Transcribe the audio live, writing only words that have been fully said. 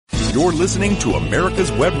You're listening to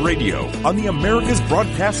America's Web Radio on the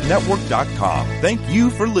AmericasBroadcastNetwork.com. Thank you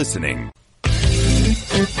for listening. For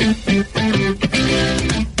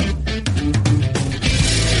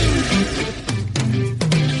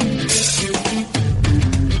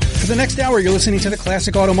the next hour, you're listening to the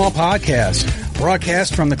Classic Auto Mall podcast,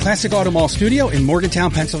 broadcast from the Classic Auto Mall studio in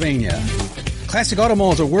Morgantown, Pennsylvania. Classic Auto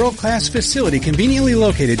Mall is a world-class facility conveniently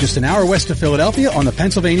located just an hour west of Philadelphia on the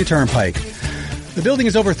Pennsylvania Turnpike. The building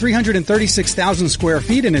is over 336,000 square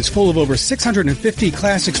feet and is full of over 650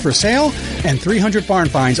 classics for sale and 300 barn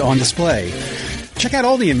finds on display. Check out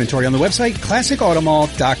all the inventory on the website,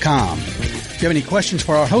 classicautomall.com. If you have any questions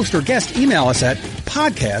for our host or guest, email us at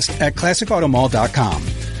podcast@classicautomall.com.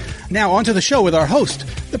 Now on to the show with our host,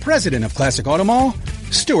 the president of Classic Auto Mall,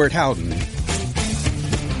 Stuart Howden.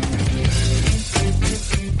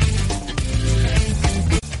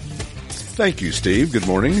 Thank you, Steve. Good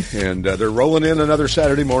morning. And they're rolling in another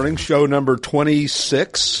Saturday morning, show number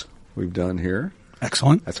 26 we've done here.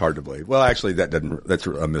 Excellent. That's hard to believe. Well, actually, that's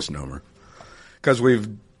a misnomer. Because we've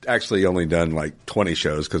actually only done like 20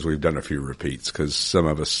 shows because we've done a few repeats because some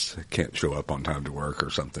of us can't show up on time to work or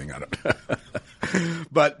something. I don't know.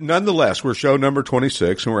 But nonetheless, we're show number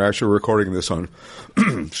 26, and we're actually recording this on,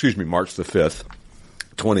 March the 5th.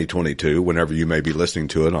 2022, whenever you may be listening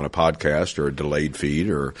to it on a podcast or a delayed feed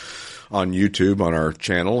or on YouTube on our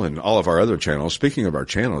channel and all of our other channels. Speaking of our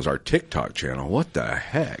channels, our TikTok channel, what the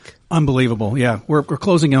heck? Unbelievable. Yeah, we're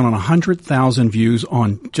closing in on 100,000 views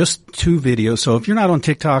on just 2 videos. So if you're not on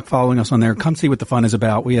TikTok following us on there, come see what the fun is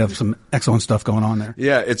about. We have some excellent stuff going on there.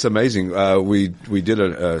 Yeah, it's amazing. We did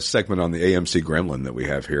a segment on the AMC Gremlin that we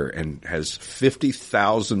have here and has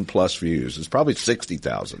 50,000 plus views. It's probably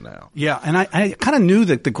 60,000 now. Yeah, and I kind of knew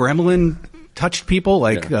that the Gremlin touched people.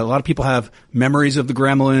 Like a lot of people have memories of the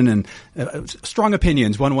Gremlin and strong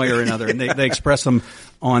opinions one way or another, and they express them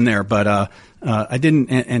on there. But I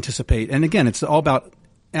didn't anticipate. And again, it's all about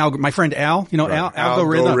my friend Al. You know, right. Al Go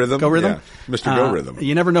Rhythm. Yeah. Mr. Go Rhythm.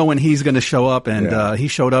 You never know when he's going to show up, and he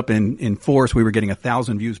showed up in force. We were getting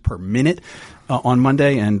 1,000 views per minute on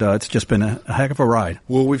Monday, and it's just been a heck of a ride.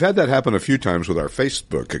 Well, we've had that happen a few times with our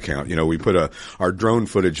Facebook account. You know, we put our drone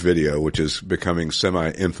footage video, which is becoming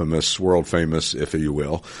semi-infamous, world-famous, if you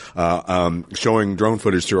will, showing drone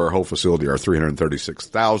footage through our whole facility, our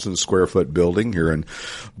 336,000 square foot building here in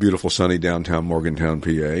beautiful sunny downtown Morgantown,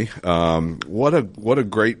 PA. What a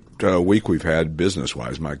great week we've had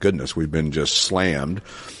business-wise. My goodness, we've been just slammed.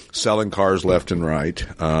 Selling cars left and right.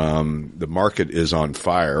 The market is on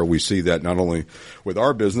fire. We see that not only with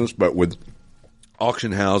our business, but with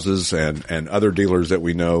auction houses and other dealers that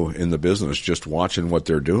we know in the business, just watching what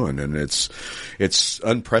they're doing. And it's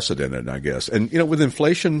unprecedented, I guess. And, you know, with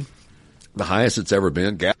inflation, the highest it's ever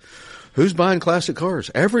been, who's buying classic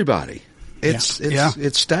cars? Everybody.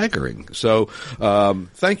 It's staggering. So,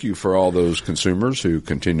 thank you for all those consumers who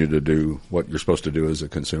continue to do what you're supposed to do as a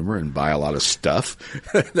consumer and buy a lot of stuff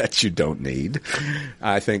that you don't need.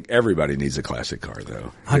 I think everybody needs a classic car,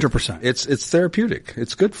 though. 100%. It's therapeutic.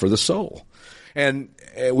 It's good for the soul. And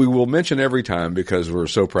we will mention every time, because we're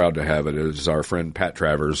so proud to have it, is our friend Pat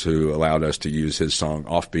Travers, who allowed us to use his song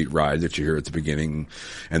Offbeat Ride that you hear at the beginning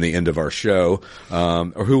and the end of our show,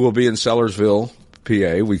 or who will be in Sellersville,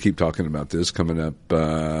 PA. We keep talking about this coming up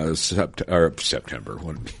September.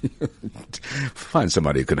 Find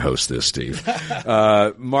somebody who can host this, Steve.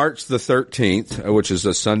 March the 13th, which is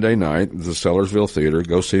a Sunday night, the Sellersville Theater.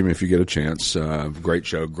 Go see him if you get a chance. Great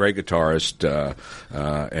show, great guitarist,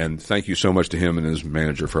 and thank you so much to him and his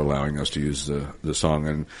manager for allowing us to use the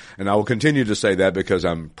song. And I will continue to say that because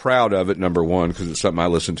I'm proud of it, number one, because it's something I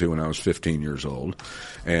listened to when I was 15 years old.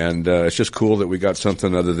 And it's just cool that we got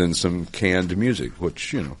something other than some canned music,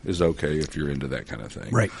 which, you know, is okay if you're into that kind of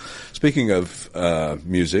thing. Right. Speaking of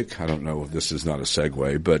music, I don't know if this is not a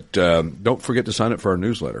segue, but don't forget to sign up for our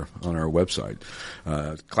newsletter on our website,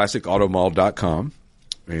 classicautomall.com,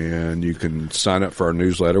 and you can sign up for our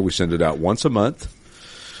newsletter. We send it out once a month.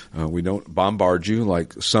 We don't bombard you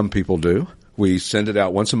like some people do. We send it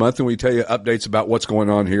out once a month, and we tell you updates about what's going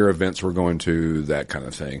on here, events we're going to, that kind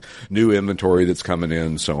of thing. New inventory that's coming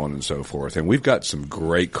in, so on and so forth. And we've got some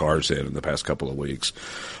great cars in the past couple of weeks.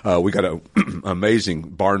 We got an amazing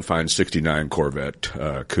barn find 69 Corvette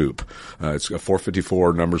coupe. It's a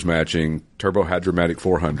 454 numbers matching turbo hydromatic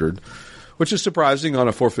 400, which is surprising on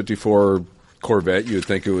a 454 Corvette. You would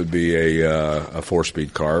think it would be a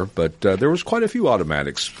 4-speed car, but there was quite a few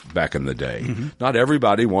automatics back in the day. Mm-hmm. Not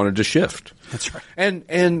everybody wanted to shift. That's right.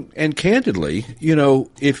 And candidly, you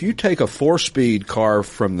know, if you take a 4-speed car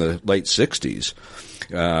from the late 60s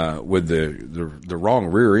with the wrong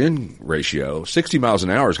rear end ratio, 60 miles an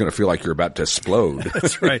hour is going to feel like you're about to explode.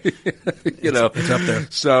 That's right. It's up there.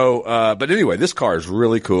 So, but anyway, this car is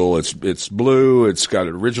really cool. It's blue. It's got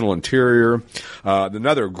an original interior.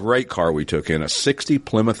 Another great car we took in, a 60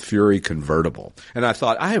 Plymouth Fury convertible. And I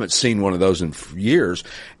thought, I haven't seen one of those in years.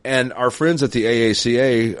 And our friends at the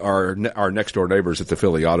AACA, our next door neighbors at the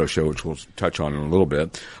Philly Auto Show, which we'll touch on in a little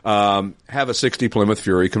bit, have a 60 Plymouth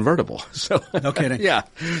Fury convertible. So, no kidding. Yeah.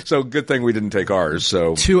 So good thing we didn't take ours.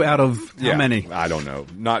 So 2 out of how many? I don't know.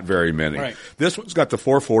 Not very many. Right. This one's got the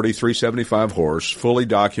 440, 375 horse, fully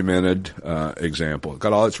documented, example.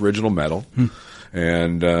 Got all its original metal.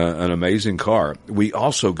 And an amazing car. We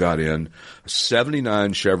also got in a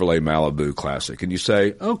 79 Chevrolet Malibu Classic. And you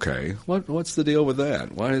say, okay, what's the deal with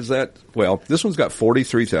that? Why is that? Well, this one's got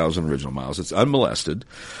 43,000 original miles. It's unmolested.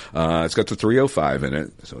 It's got the 305 in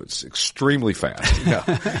it, so it's extremely fast. Yeah.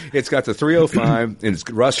 It's got the 305, and it's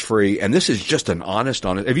rust-free. And this is just an honest.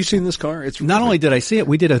 Have you seen this car? It's Not only did I see it,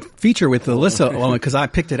 we did a feature with Alyssa because I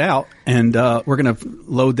picked it out, and we're going to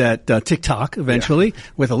load that TikTok eventually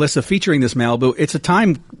with Alyssa featuring this Malibu. It's a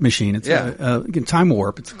time machine. It's a time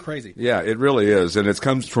warp. It's crazy. Yeah, it really is. And it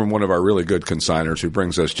comes from one of our really good consigners who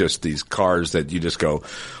brings us just these cars that you just go,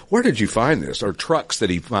 where did you find this? Or trucks that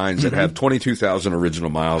he finds that have 22,000 original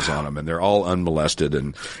miles on them, and they're all unmolested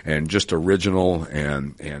and just original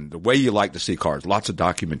and the way you like to see cars. Lots of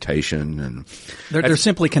documentation. And there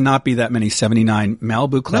simply cannot be that many 79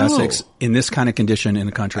 Malibu Classics in this kind of condition in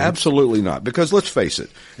the country. Absolutely not. Because let's face it,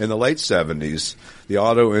 in the late 70s, the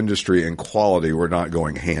auto industry and quality were not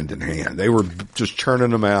going hand in hand. They were just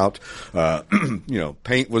churning them out.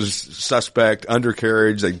 Paint was suspect,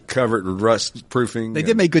 undercarriage, they covered rust proofing. They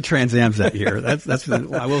did make good Trans Ams that year. That's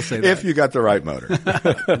I will say that. If you got the right motor.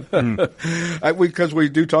 Because we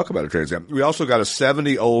do talk about a Trans Am. We also got a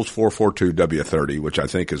 70 Olds 442 W30, which I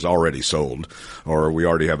think is already sold, or we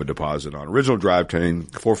already have a deposit on. Original drivetrain,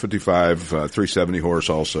 455, 370 horse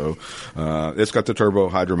also. It's got the turbo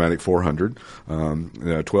hydromatic 400.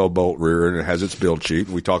 12-bolt rear, and it has its build sheet.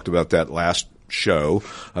 We talked about that last show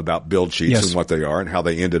about build sheets and what they are and how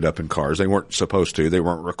they ended up in cars. They weren't supposed to. They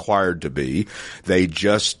weren't required to be. They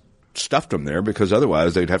just stuffed them there because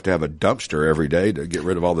otherwise they'd have to have a dumpster every day to get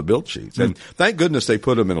rid of all the build sheets. And thank goodness they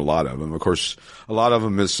put them in a lot of them. Of course, a lot of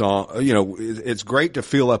them is, it's great to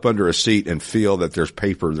feel up under a seat and feel that there's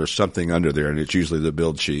paper, there's something under there, and it's usually the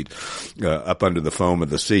build sheet up under the foam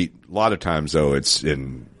of the seat. A lot of times, though, it's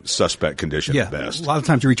in suspect condition at best. A lot of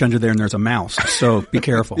times you reach under there and there's a mouse, so be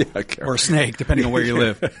careful. Or a snake, depending on where you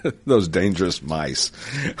live. Those dangerous mice.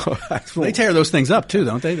 They tear those things up, too,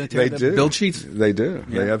 don't they? They tear do. Build sheets? They do.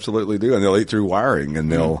 Yeah. They absolutely do. And they'll eat through wiring, and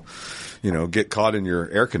they'll get caught in your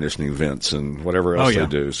air conditioning vents and whatever else they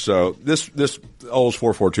do. So this Olds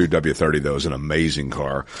 442 W30, though, is an amazing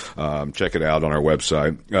car. Check it out on our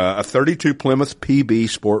website. A 32 Plymouth PB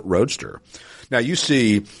Sport Roadster. Now, you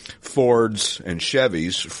see Fords and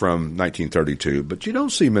Chevys from 1932, but you don't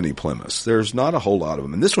see many Plymouths. There's not a whole lot of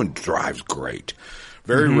them. And this one drives great.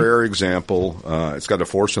 Very rare example. It's got a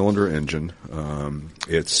 4-cylinder engine.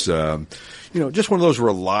 It's just one of those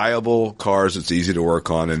reliable cars that's easy to work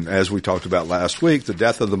on. And as we talked about last week, the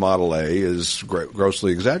death of the Model A is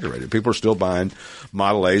grossly exaggerated. People are still buying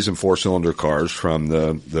Model A's and 4-cylinder cars from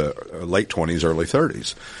the late 20s, early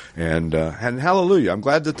 30s. And hallelujah, I'm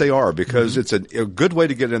glad that they are, because it's a good way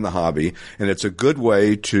to get in the hobby, and it's a good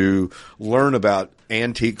way to learn about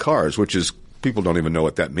antique cars, which is, people don't even know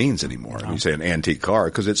what that means anymore. No. You say an antique car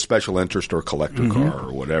because it's special interest or collector car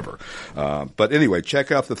or whatever. But anyway,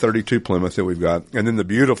 check out the 32 Plymouth that we've got, and then the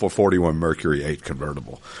beautiful 41 Mercury 8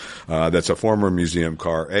 convertible. That's a former museum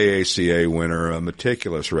car, AACA winner, a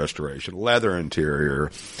meticulous restoration, leather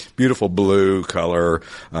interior, beautiful blue color.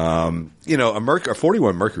 A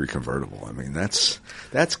 41 Mercury convertible. I mean, that's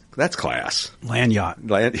class. Land yacht.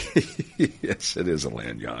 Yes, it is a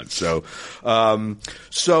land yacht. So,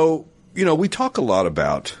 we talk a lot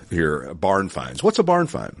about here barn finds. What's a barn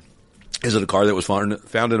find? Is it a car that was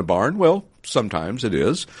found in a barn? Well, sometimes it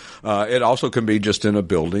is. It also can be just in a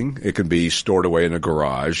building. It can be stored away in a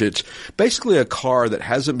garage. It's basically a car that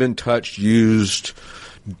hasn't been touched, used,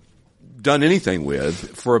 done anything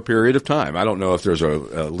with for a period of time. I don't know if there's a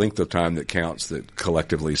length of time that counts that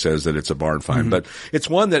collectively says that it's a barn find, but it's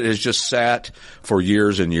one that has just sat for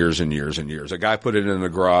years and years and years and years. A guy put it in the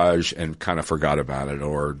garage and kind of forgot about it,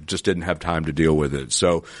 or just didn't have time to deal with it.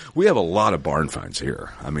 So we have a lot of barn finds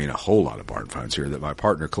here. I mean, a whole lot of barn finds here that my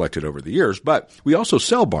partner collected over the years, but we also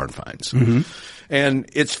sell barn finds. And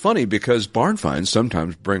it's funny because barn finds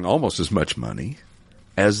sometimes bring almost as much money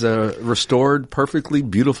as a restored, perfectly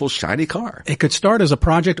beautiful, shiny car. It could start as a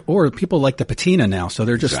project, or people like the patina now. So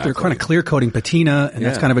they're kind of clear coating patina, and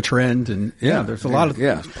that's kind of a trend. And there's a lot of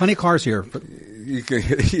plenty of cars here. You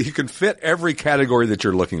can fit every category that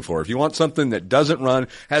you're looking for. If you want something that doesn't run,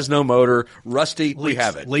 has no motor, rusty, we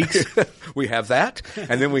have it. Leaks. We have that.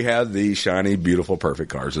 And then we have the shiny, beautiful,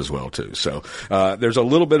 perfect cars as well, too. So, there's a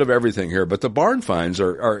little bit of everything here. But the barn finds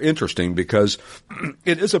are interesting because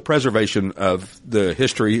it is a preservation of the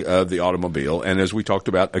history of the automobile. And as we talked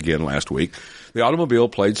about again last week, the automobile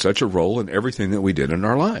played such a role in everything that we did in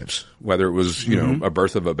our lives. Whether it was, a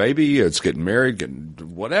birth of a baby, it's getting married, getting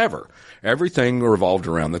whatever. Everything revolved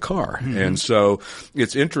around the car. Mm-hmm. And so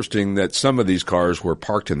it's interesting that some of these cars were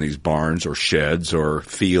parked in these barns or sheds or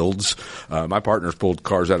fields. My partners pulled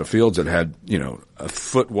cars out of fields that had, a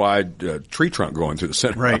foot wide tree trunk going through the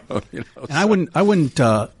center. Right. And I wouldn't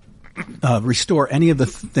restore any of the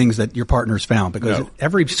things that your partners found, because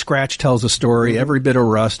every scratch tells a story, every bit of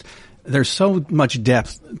rust. There's so much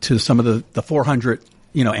depth to some of the 400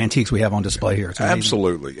 antiques we have on display here.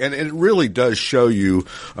 Absolutely. And it really does show you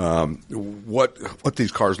what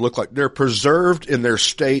these cars look like. They're preserved in their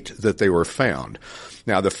state that they were found.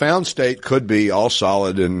 Now, the found state could be all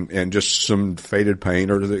solid and just some faded paint,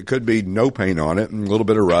 or it could be no paint on it and a little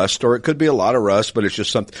bit of rust, or it could be a lot of rust, but it's just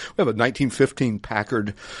something. We have a 1915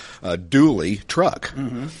 Packard dually truck.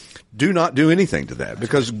 Mm-hmm. Do not do anything to that,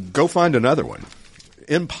 because go find another one.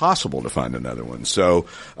 Impossible to find another one. So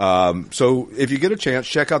if you get a chance,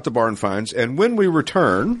 check out the barn finds. And when we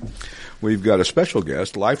return, we've got a special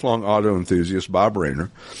guest, lifelong auto enthusiast Bob Rayner,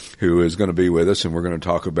 who is going to be with us, and we're going to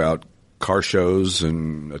talk about car shows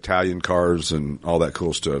and Italian cars and all that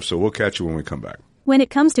cool stuff. So we'll catch you when we come back. When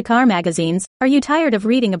it comes to car magazines, are you tired of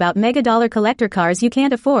reading about mega-dollar collector cars you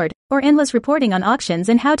can't afford, or endless reporting on auctions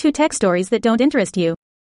and how-to tech stories that don't interest you?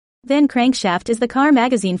 Then Crankshaft is the car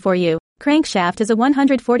magazine for you. Crankshaft is a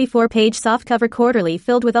 144-page softcover quarterly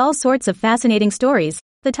filled with all sorts of fascinating stories,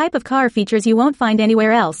 the type of car features you won't find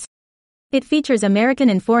anywhere else. It features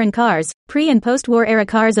American and foreign cars, pre- and post-war era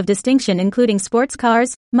cars of distinction including sports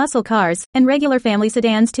cars, muscle cars, and regular family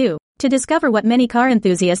sedans too. To discover what many car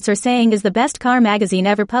enthusiasts are saying is the best car magazine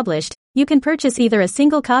ever published, you can purchase either a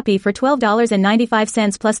single copy for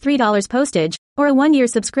 $12.95 plus $3 postage, or a 1-year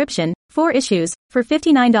subscription, 4 issues, for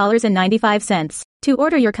 $59.95. To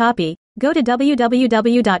order your copy, go to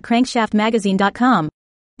www.crankshaftmagazine.com.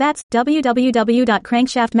 That's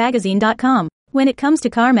www.crankshaftmagazine.com. When it comes to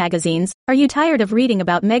car magazines, are you tired of reading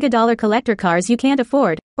about mega-dollar collector cars you can't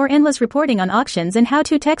afford, or endless reporting on auctions and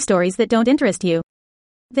how-to tech stories that don't interest you?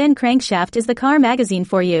 Then Crankshaft is the car magazine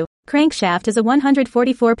for you. Crankshaft is a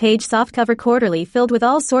 144-page softcover quarterly filled with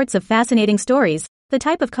all sorts of fascinating stories, the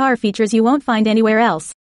type of car features you won't find anywhere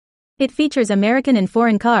else. It features American and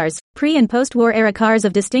foreign cars, pre- and post-war era cars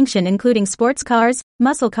of distinction including sports cars,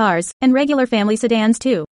 muscle cars, and regular family sedans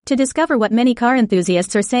too. To discover what many car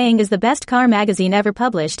enthusiasts are saying is the best car magazine ever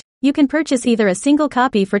published, you can purchase either a single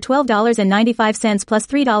copy for $12.95 plus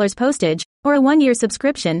 $3 postage, or a 1-year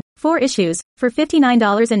subscription, 4 issues, for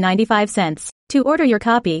 $59.95. To order your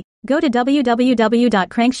copy, go to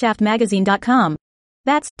www.crankshaftmagazine.com.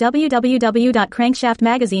 That's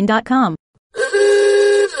www.crankshaftmagazine.com.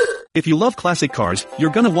 If you love classic cars,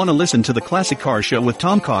 you're gonna want to listen to the Classic Car Show with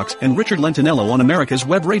Tom Cox and Richard Lentinello on America's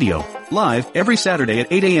Web Radio. Live every Saturday at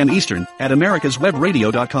 8 a.m. Eastern at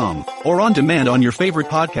americaswebradio.com or on demand on your favorite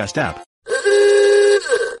podcast app.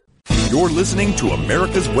 You're listening to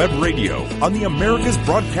America's Web Radio on the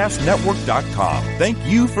AmericasBroadcastNetwork.com. Thank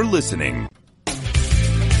you for listening.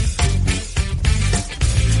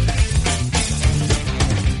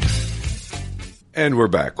 And we're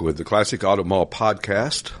back with the Classic Auto Mall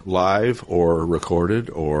podcast, live or recorded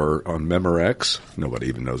or on Memorex. Nobody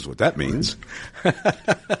even knows what that means.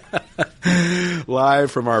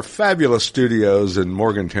 Live from our fabulous studios in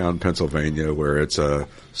Morgantown, Pennsylvania, where it's a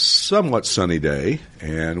somewhat sunny day.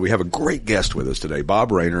 And we have a great guest with us today,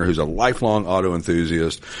 Bob Rayner, who's a lifelong auto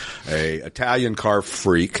enthusiast, a Italian car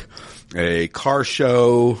freak, a car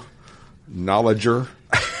show knowledger.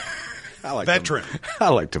 Veteran. I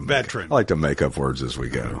like to make up words as we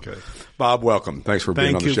go. Okay. Bob, welcome. Thanks for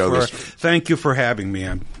being on the show. Thank you for having me.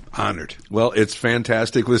 I'm honored. Well, it's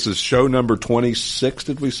fantastic. This is show number 26,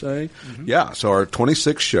 did we say? Mm-hmm. Yeah, so our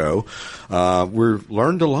 26th show. We've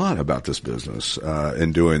learned a lot about this business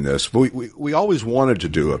in doing this. We always wanted to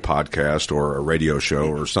do a podcast or a radio show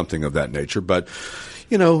or something of that nature, but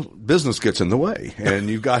business gets in the way, and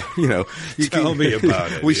you've got, Tell me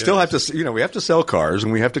about it. We still have to, we have to sell cars,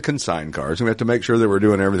 and we have to consign cars, and we have to make sure that we're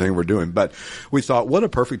doing everything we're doing. But we thought, what a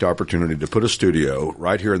perfect opportunity to put a studio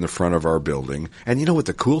right here in the front of our building. And what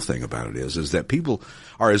the cool cool thing about it is that people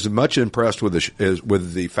are as much impressed with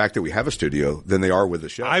with the fact that we have a studio than they are with the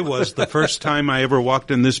show. I was the first time I ever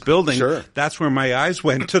walked in this building. Sure. That's where my eyes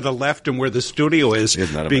went, to the left and where the studio is.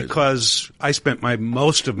 Isn't that amazing? Because I spent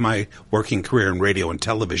most of my working career in radio and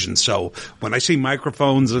television. So when I see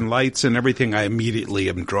microphones and lights and everything, I immediately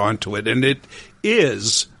am drawn to it. And it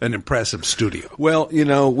is an impressive studio. Well,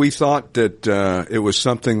 we thought that it was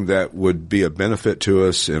something that would be a benefit to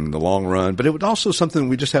us in the long run, but it would also something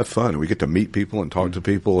we just have fun. We get to meet people and talk to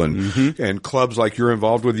people, and clubs like you're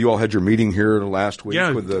involved with. You all had your meeting here last week.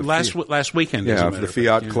 Yeah, with the last weekend. Yeah, the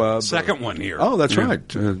Fiat Club. Second one here. Oh, that's right.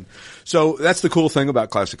 So that's the cool thing about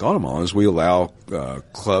Classic Auto Mall is we allow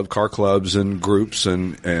car clubs and groups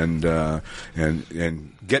and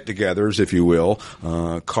get-togethers, if you will,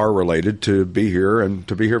 car-related, to be here and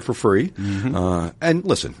to be here for free. And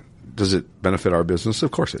listen, does it benefit our business?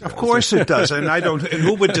 Of course it does. Of course it does. And and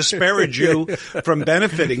who would disparage you from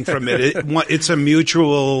benefiting from it? It's a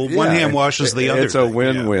mutual, one hand washes the other. It's a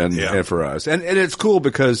win-win for us. And it's cool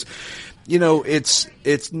because,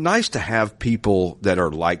 it's nice to have people that are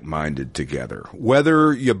like-minded together.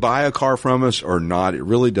 Whether you buy a car from us or not, it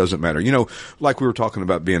really doesn't matter. Like we were talking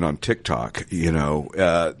about being on TikTok,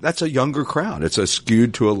 that's a younger crowd. It's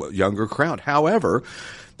skewed to a younger crowd. However,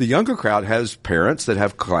 the younger crowd has parents that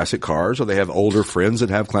have classic cars, or they have older friends that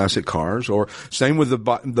have classic cars, or same with the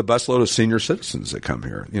busload of senior citizens that come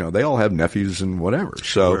here. They all have nephews and whatever.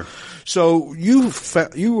 Sure. So you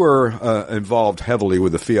were involved heavily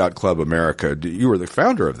with the Fiat Club America. You were the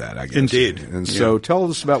founder of that, I guess. Indeed. And so tell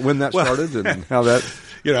us about when that started and how that.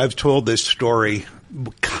 I've told this story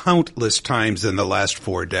countless times in the last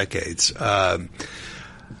 4 decades.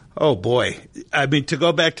 Oh, boy. I mean, to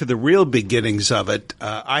go back to the real beginnings of it,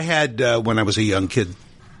 I had, when I was a young kid,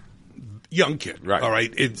 right. All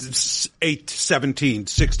right. It's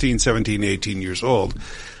 16, 17, 18 years old.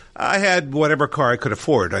 I had whatever car I could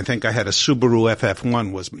afford. I think I had a Subaru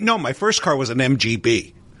FF1 my first car was an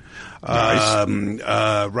MGB.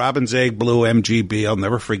 Nice. Robin's Egg Blue MGB. I'll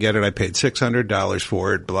never forget it. I paid $600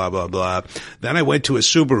 for it, blah, blah, blah. Then I went to a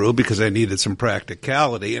Subaru because I needed some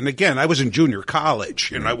practicality. And again, I was in junior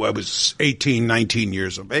college. I was 18, 19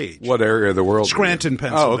 years of age. What area of the world? Scranton,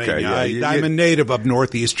 Pennsylvania. Oh, okay. Yeah. I'm a native of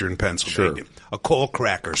northeastern Pennsylvania. Sure. A coal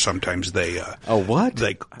cracker, sometimes they. A what?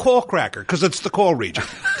 Coal cracker, because it's the coal region.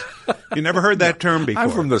 You never heard that term before?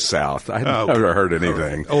 I'm from the South. I've never heard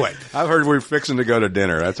anything. Oh, wait. I've heard we're fixing to go to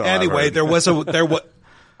dinner. That's all. Anyway, I've heard.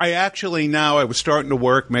 I was starting to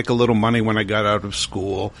work, make a little money when I got out of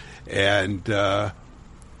school, and I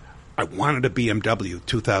wanted a BMW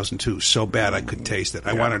 2002 so bad I could taste it.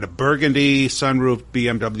 I wanted a burgundy sunroof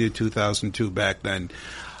BMW 2002 back then.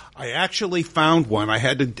 I actually found one. I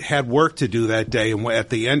had work to do that day, and at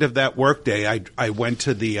the end of that work day, I went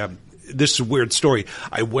to the this is a weird story.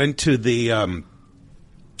 I went to the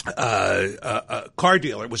car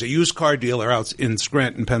dealer. It was a used car dealer out in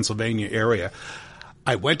Scranton, Pennsylvania area.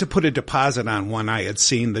 I went to put a deposit on one I had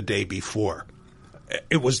seen the day before.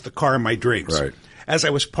 It was the car of my dreams. Right. As I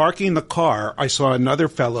was parking the car, I saw another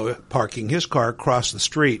fellow parking his car across the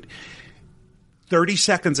street. 30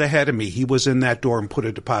 seconds ahead of me, he was in that door and put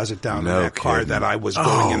a deposit down on that car that I was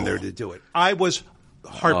going in there to do it. I was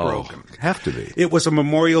heartbroken. Have to be. It was a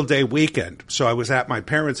Memorial Day weekend, so I was at my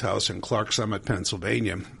parents' house in Clark Summit,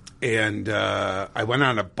 Pennsylvania, and I went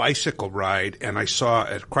on a bicycle ride, and I saw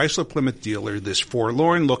at Chrysler Plymouth dealer this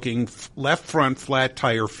forlorn-looking left front flat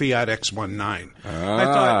tire Fiat X19.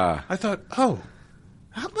 I thought, oh,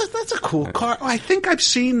 that's a cool car. I think I've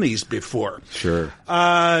seen these before. Sure.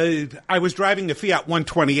 I was driving a Fiat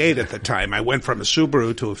 128 at the time. I went from a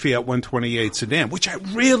Subaru to a Fiat 128 sedan, which I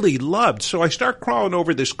really loved. So I start crawling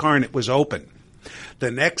over this car, and it was open.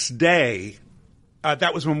 The next day,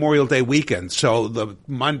 that was Memorial Day weekend. So the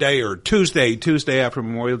Monday or Tuesday after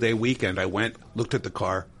Memorial Day weekend, I went, looked at the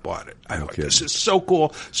car, bought it. I thought, this is so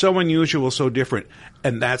cool, so unusual, so different.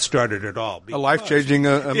 And that started it all. A life-changing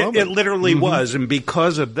moment. It literally was. And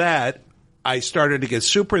because of that, I started to get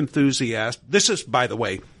super enthusiastic. This is, by the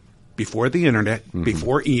way, before the Internet,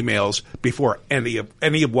 before emails, before any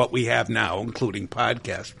of what we have now, including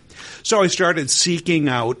podcasts. So I started seeking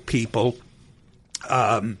out people.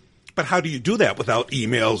 But how do you do that without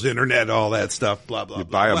emails, Internet, all that stuff, blah, blah,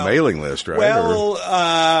 blah? You buy a mailing list, right? Well,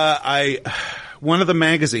 one of the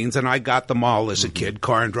magazines, and I got them all as a kid,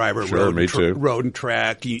 Car and Driver, sure, Road and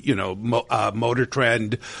Track, Motor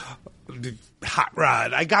Trend, Hot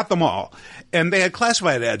Rod. I got them all. And they had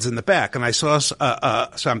classified ads in the back, and I saw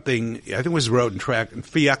something, I think it was Road and Track, and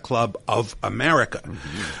Fiat Club of America.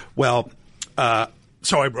 Well,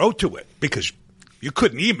 so I wrote to it because you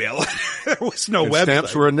couldn't email it. There was no And website.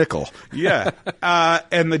 stamps were a nickel. Yeah.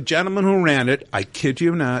 And the gentleman who ran it, I kid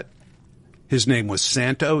you not, his name was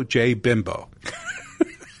Santo J. Bimbo.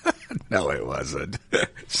 No, it wasn't.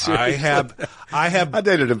 I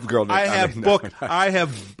dated a girl. I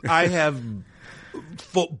have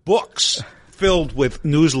books filled with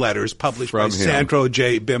newsletters published by From him. Santo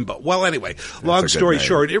J. Bimbo. Well, anyway, long a good story name.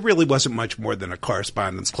 short, it really wasn't much more than a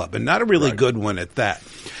correspondence club, and not a really good one at that.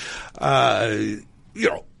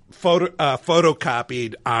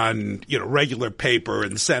 Photocopied on regular paper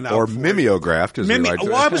and sent out Or mimeographed, as we like to.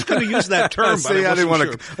 Well, I was going to use that term, but See, I didn't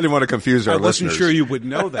want to confuse our I wasn't listeners. sure you would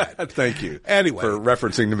know that. Thank you. Anyway, for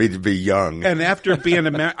referencing to me to be young. and after being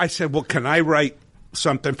I said, well, can I write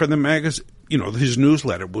something for the magazine? His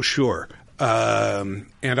newsletter. Well, sure. And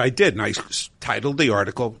I did, and I titled the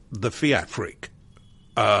article "The Fiat Freak."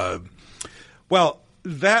 Well,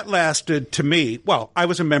 that lasted to me. Well, I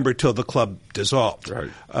was a member till the club dissolved. Right.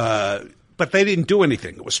 But they didn't do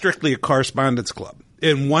anything. It was strictly a correspondence club.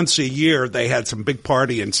 And once a year, they had some big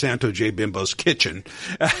party in Santo J. Bimbo's kitchen.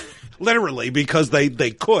 Literally, because they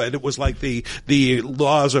could. It was like the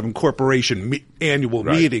laws of incorporation annual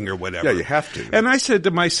meeting or whatever. Yeah, you have to. And I said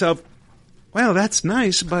to myself, well, that's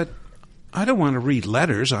nice, but I don't want to read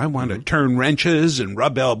letters. I want to turn wrenches and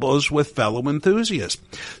rub elbows with fellow enthusiasts.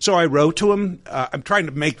 So I wrote to him. I'm trying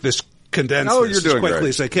to make this condense Oh, this you're doing as quickly great.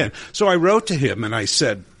 as I can. So I wrote to him and I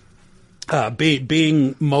said,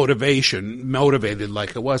 being motivated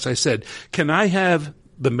like it was, I said, can I have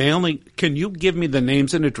the mailing? Can you give me the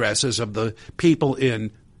names and addresses of the people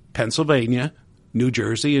in Pennsylvania, New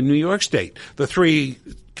Jersey, and New York State, the three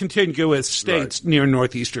contiguous states near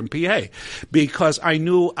northeastern PA? Because I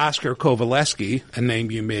knew Oscar Kovaleski, a name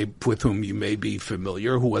with whom you may be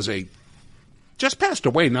familiar, who was just passed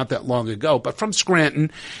away not that long ago, but from Scranton,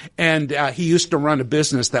 and he used to run a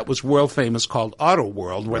business that was world famous called Auto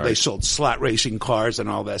World, where they sold slot racing cars and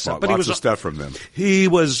all that stuff. But Lots of stuff from them. He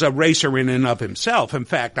was a racer in and of himself. In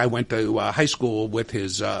fact, I went to high school with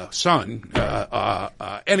his son.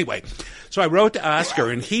 Anyway, so I wrote to Oscar,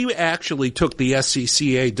 and he actually took the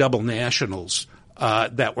SCCA double nationals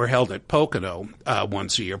that were held at Pocono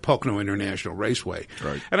once a year, Pocono International Raceway.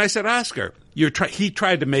 Right. And I said, Oscar, he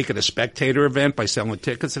tried to make it a spectator event by selling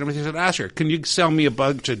tickets and everything. I said, Oscar, can you sell me a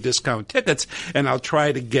bunch of discount tickets, and I'll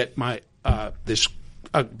try to get my a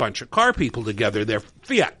bunch of car people together. They're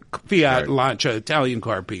Fiat Lancia Italian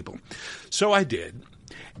car people. So I did.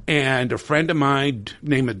 And a friend of mine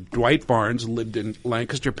named Dwight Barnes lived in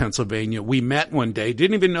Lancaster, Pennsylvania. We met one day.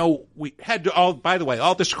 Didn't even know we had to. By the way,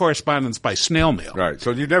 all this correspondence by snail mail. Right. So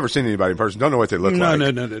you've never seen anybody in person. Don't know what they look like.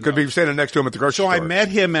 No. Could be standing next to him at the grocery So store. I met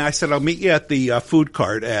him, and I said, I'll meet you at the food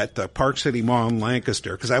cart at Park City Mall in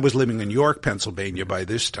Lancaster, because I was living in York, Pennsylvania by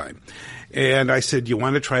this time. And I said, you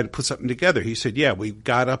want to try to put something together? He said, yeah. We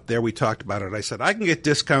got up there. We talked about it. I said, I can get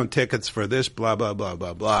discount tickets for this, blah, blah, blah,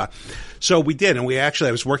 blah, blah. So we did. And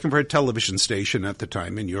I was working for a television station at the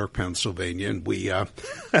time in York, Pennsylvania. And we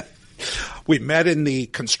met in the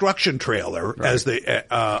construction trailer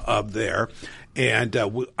of there. And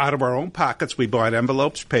out of our own pockets, we bought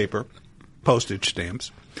envelopes, paper, postage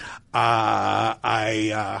stamps.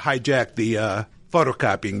 I hijacked the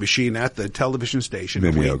photocopying machine at the television station.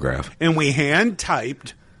 Mimeograph. And we hand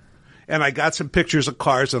typed, and I got some pictures of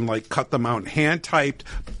cars and cut them out and hand typed,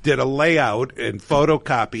 did a layout and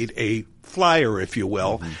photocopied a flyer, if you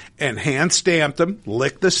will, and hand stamped them,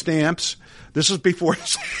 licked the stamps. This was before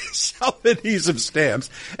self-adhesive stamps,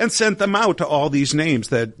 and sent them out to all these names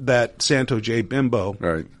that Santo J. Bimbo.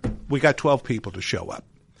 Right. We got 12 people to show up.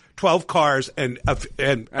 12 cars and how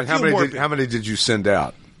many did you send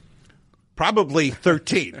out? Probably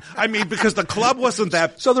 13. I mean, because the club wasn't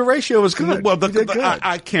that. So the ratio was good. Well, You did good.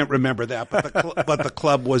 I can't remember that, but the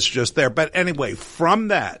club was just there. But anyway, from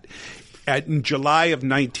that, in July of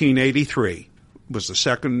 1983, was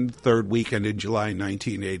the third weekend in July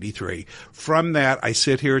 1983. From that, I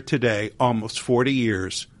sit here today, almost 40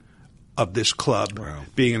 years of this club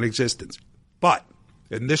being in existence. But,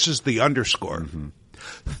 and this is the underscore,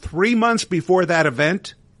 3 months before that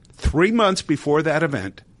event,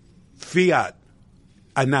 Fiat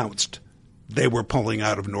announced they were pulling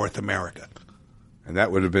out of North America. And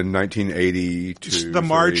that would have been 1982.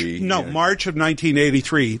 March of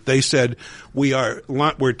 1983. They said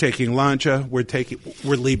we're taking Lancia. We're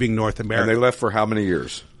leaving North America. And they left for how many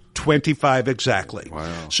years? 25 exactly.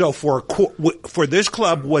 Wow. So for this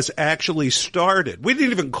club was actually started. We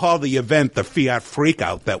didn't even call the event the Fiat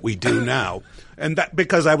Freakout that we do now. And that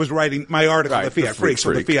because I was writing my article, Right, the Fiat Freak,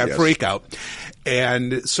 so the Fiat yes. Freakout.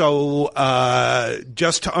 And so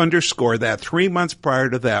just to underscore that, 3 months prior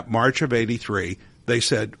to that, March of 83, they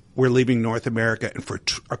said, were leaving North America, and for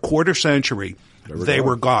a quarter century, they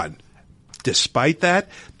were gone. Despite that,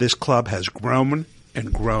 this club has grown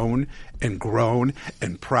and grown and grown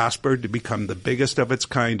and prospered to become the biggest of its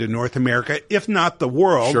kind in North America, if not the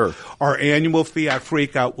world. Sure. Our annual Fiat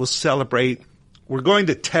Freakout will celebrate. We're going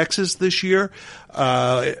to Texas this year.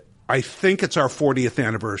 I think it's our 40th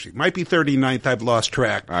anniversary. Might be 39th. I've lost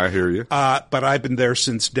track. I hear you. But I've been there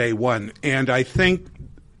since day one, and I think,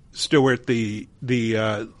 Stuart, if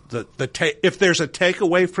there's a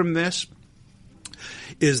takeaway from this,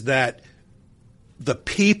 is that the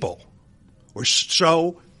people were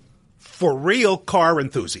so for real car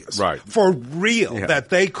enthusiasts, right? For real, that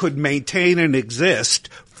they could maintain and exist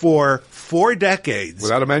for 4 decades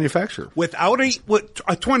without a manufacturer, without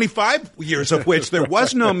a 25 years of which there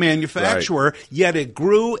was no manufacturer. Right. Yet it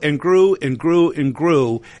grew and grew and grew and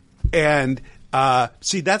grew, and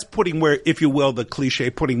see, that's putting where, if you will, the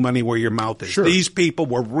cliche, putting money where your mouth is. Sure. These people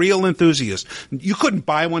were real enthusiasts. You couldn't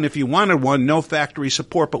buy one if you wanted one, no factory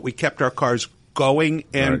support, but we kept our cars going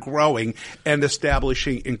and growing and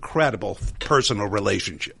establishing incredible personal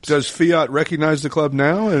relationships. Does Fiat recognize the club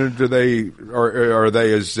now, and do they, or are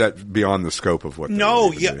they, is that beyond the scope of what?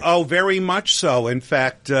 No, very much so. In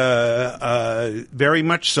fact, very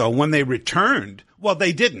much so. When they returned. Well,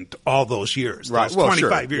 they didn't all those years. Right. Those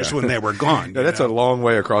 25 years when they were gone. That's a long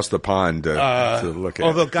way across the pond to look at.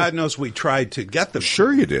 Although God knows we tried to get them.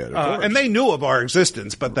 Sure you did. Of course. And they knew of our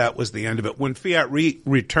existence, but that was the end of it. When Fiat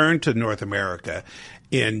returned to North America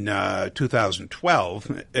in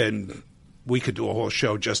 2012, and we could do a whole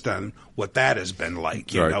show just on what that has been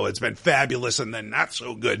like. You know, it's been fabulous and then not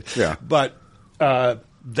so good. Yeah. But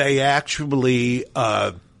they actually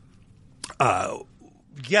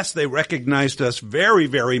yes, they recognized us very,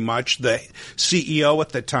 very much. The CEO at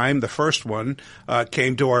the time, the first one,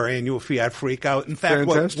 came to our annual Fiat Freakout. In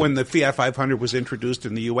fact, when the Fiat 500 was introduced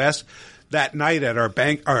in the U.S., that night at our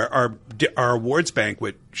awards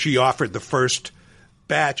banquet, she offered the first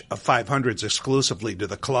batch of 500s exclusively to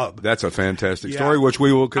the club. That's a fantastic story, which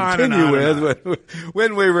we will continue with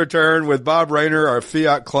when we return with Bob Rayner, our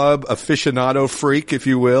Fiat Club aficionado freak, if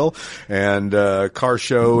you will, and car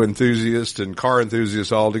show enthusiast and car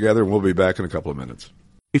enthusiast all together. And we'll be back in a couple of minutes.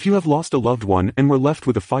 If you have lost a loved one and were left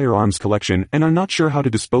with a firearms collection and are not sure how to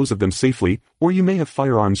dispose of them safely, or you may have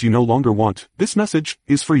firearms you no longer want, this message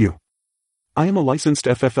is for you. I am a licensed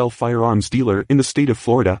FFL firearms dealer in the state of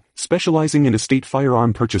Florida, specializing in estate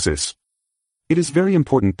firearm purchases. It is very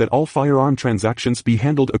important that all firearm transactions be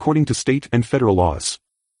handled according to state and federal laws.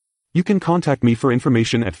 You can contact me for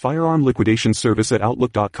information at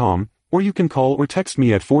firearmliquidationservice@outlook.com, or you can call or text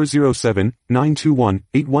me at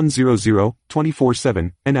 407-921-8100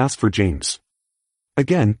 24/7 and ask for James.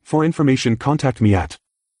 Again, for information, contact me at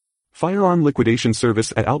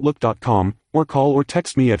firearmliquidationservice@outlook.com, or call or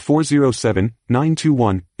text me at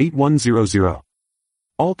 407-921-8100.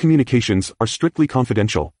 All communications are strictly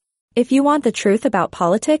confidential. If you want the truth about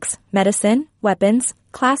politics, medicine, weapons,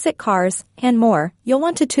 classic cars, and more, you'll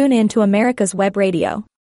want to tune in to America's Web Radio.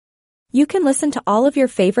 You can listen to all of your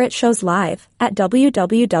favorite shows live at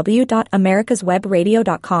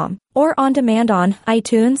www.americaswebradio.com or on demand on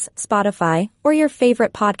iTunes, Spotify, or your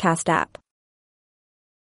favorite podcast app.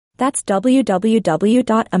 That's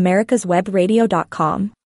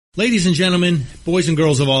www.americaswebradio.com. Ladies and gentlemen, boys and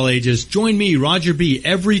girls of all ages, join me, Roger B.,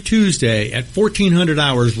 every Tuesday at 1400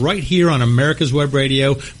 hours right here on America's Web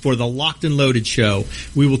Radio for the Locked and Loaded Show.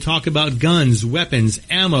 We will talk about guns, weapons,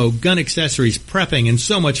 ammo, gun accessories, prepping, and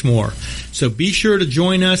so much more. So be sure to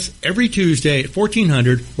join us every Tuesday at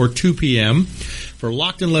 1400 or 2 p.m. for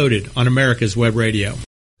Locked and Loaded on America's Web Radio.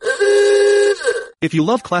 If you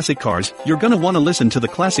love classic cars, you're gonna want to listen to the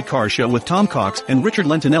Classic Car Show with Tom Cox and Richard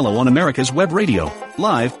Lentinello on America's Web Radio.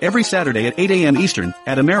 Live every Saturday at 8 a.m. Eastern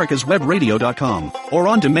at americaswebradio.com or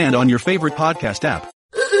on demand on your favorite podcast app.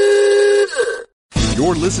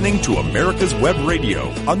 You're listening to America's Web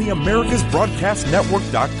Radio on the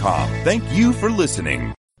AmericasBroadcastNetwork.com. Thank you for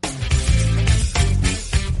listening.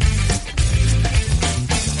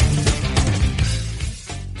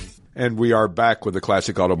 And we are back with the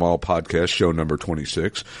Classic Auto Mall podcast, show number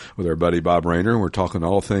 26, with our buddy Bob Rayner. We're talking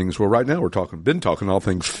all things, well, right now been talking all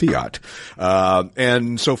things Fiat.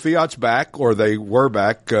 And so Fiat's back, or they were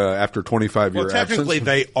back, after 25-year absence. Well, technically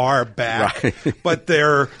they are back, right. But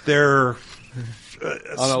they're on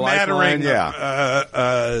a lifeline,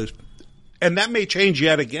 and that may change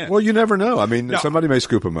yet again. Well, you never know. I mean, somebody may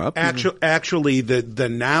scoop them up. Actually, the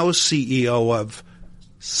now CEO of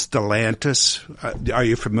Stellantis, are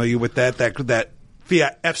you familiar with that? That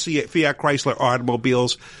Fiat Chrysler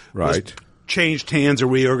Automobiles, right? changed hands or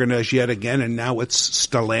reorganized yet again, and now it's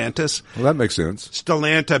Stellantis. Well, that makes sense.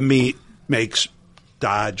 Stellantis makes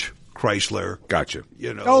Dodge, Chrysler. Gotcha.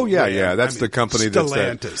 You know. Oh yeah. That's the company that's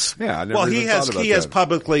Stellantis. Yeah. I never well, even thought about he has that.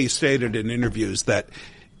 publicly stated in interviews that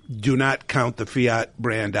do not count the Fiat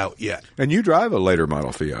brand out yet. And you drive a later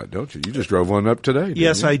model Fiat, don't you? You just drove one up today.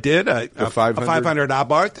 Yes, you? I did. A 500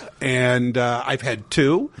 Abarth, and I've had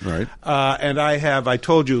two. Right. And I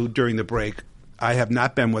told you during the break, I have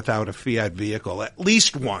not been without a Fiat vehicle, at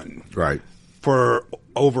least one. Right. For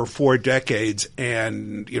over 4 decades,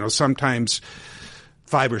 and sometimes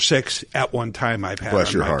 5 or 6 at one time I've had. Bless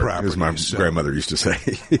on your my heart, property, as my grandmother used to say.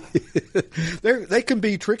 They can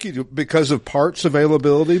be tricky because of parts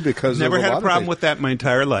availability. Because never of had a a problem with that my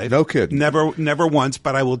entire life. No kidding. Never once.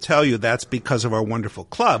 But I will tell you that's because of our wonderful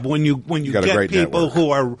club. When you got get people network.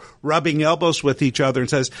 who are rubbing elbows with each other and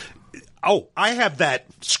says, "Oh, I have that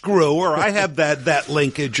screw, or I have that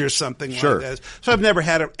linkage, or something Sure. like that." So I've never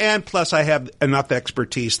had it, and plus I have enough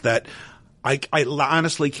expertise that I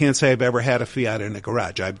honestly can't say I've ever had a Fiat in a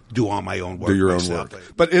garage. I do all my own work. Do your own myself. work.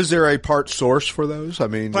 But is there a part source for those? I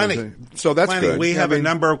mean, Plenty. So that's Plenty. good. We have a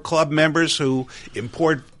number of club members who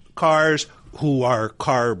import cars, who are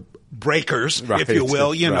car breakers, Right. if you will.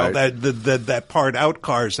 Right. That part out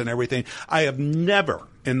cars and everything. I have never,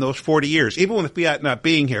 in those 40 years, even with Fiat not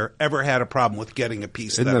being here, ever had a problem with getting a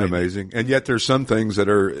piece. Isn't that amazing? And yet there's some things that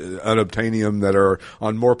are unobtainium that are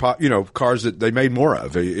on more cars that they made more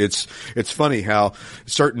of. It's funny how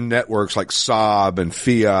certain networks like Saab and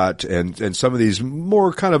Fiat and some of these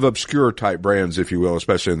more kind of obscure type brands, if you will,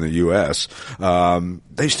 especially in the U.S.,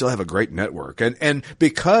 they still have a great network. And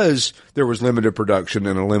because there was limited production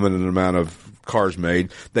and a limited amount of cars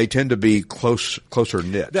made, they tend to be closer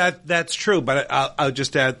knit. That's true, but I'll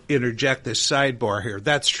just interject this sidebar here.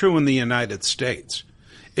 That's true in the United States.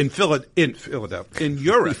 In Philadelphia, in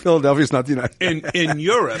Europe, Philadelphia's not the United. in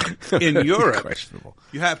Europe, questionable.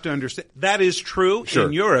 You have to understand that is true. Sure.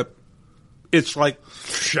 In Europe, it's like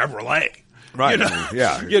Chevrolet. Right.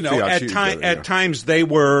 At times they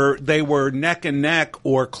were neck and neck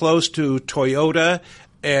or close to Toyota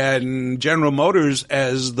and General Motors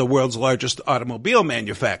as the world's largest automobile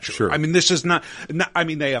manufacturer. Sure. I mean, this is not I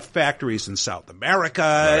mean, they have factories in South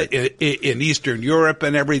America, in Eastern Europe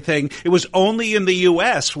and everything. It was only in the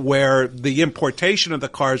U.S. where the importation of the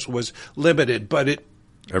cars was limited, but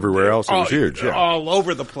everywhere else it was huge. Yeah. All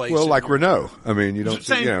over the place. Well, like Renault. I mean, you don't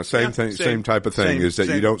see, same type of thing is that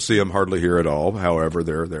you don't see them hardly here at all. However,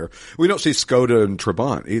 they're there. We don't see Skoda and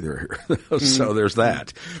Trabant either here. So there's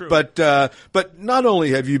that. True. But not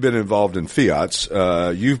only have you been involved in Fiats,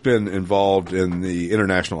 you've been involved in the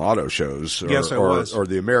international auto shows. Yes, I was. Or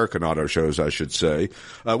the American auto shows, I should say.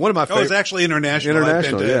 One of my favorite. Oh, it's actually international.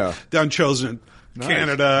 International, I've been yeah. Done shows in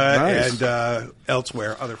Canada Nice. and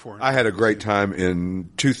elsewhere, other foreign. I had a great time in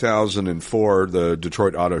 2004, the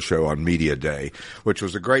Detroit Auto Show on Media Day, which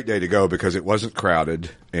was a great day to go because it wasn't crowded.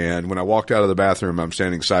 And when I walked out of the bathroom, I'm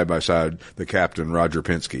standing side by side the captain, Roger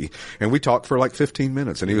Penske, and we talked for like 15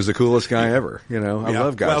 minutes, and he was the coolest guy ever. I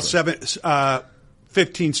love guys. Well,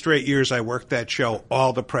 15 straight years I worked that show,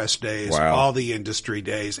 all the press days, Wow. all the industry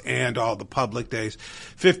days, and all the public days.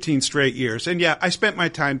 15 straight years. And I spent my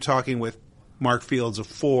time talking with Mark Fields of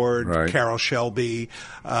Ford, Right. Carroll Shelby,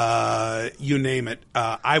 you name it.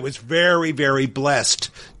 I was very, very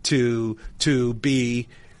blessed to be.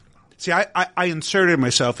 See, I inserted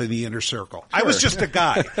myself in the inner circle. I was just a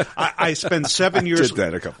guy. I spent 7 years. did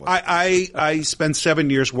that a couple of I spent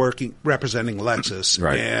 7 years representing Lexus,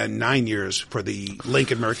 Right. and 9 years for the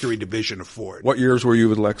Lincoln Mercury division of Ford. What years were you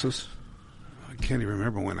with Lexus? I can't even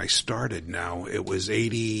remember when I started. Now it was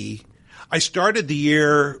 80. I started the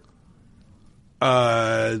year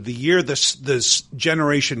this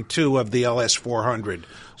generation 2 of the LS 400.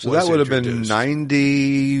 So that would have been introduced.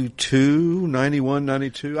 92, 91,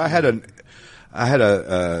 92. I had a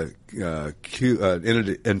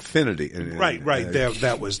Infinity. Right.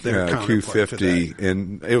 That was their counterpart to Q50,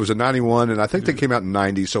 and it was a 91, and I think they came out in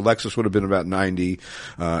 90. So Lexus would have been about 90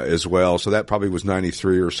 as well. So that probably was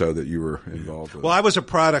 93 or so that you were involved with. Well, I was a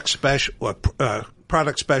product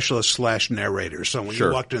specialist / narrator. So when Sure.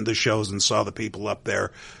 you walked into the shows and saw the people up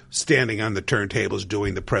there standing on the turntables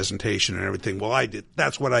doing the presentation and everything, well,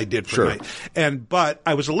 that's what I did for Sure. but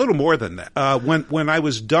I was a little more than that. When I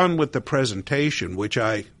was done with the presentation, which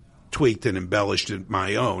I tweaked and embellished in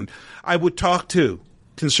my own, I would talk to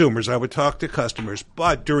consumers, I would talk to customers,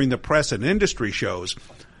 but during the press and industry shows,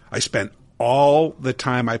 I spent all the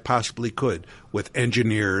time I possibly could with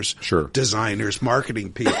engineers, Sure. designers,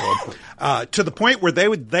 marketing people, to the point where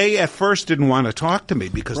they at first didn't want to talk to me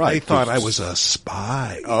because Right. they thought I was a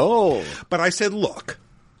spy. Oh. But I said, look,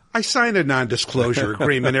 I signed a non-disclosure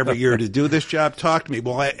agreement every year to do this job. Talk to me.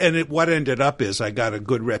 Well, what ended up is I got a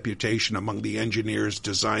good reputation among the engineers,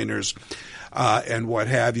 designers, and what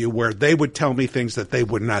have you, where they would tell me things that they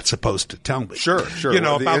were not supposed to tell me. Sure.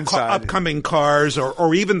 About upcoming cars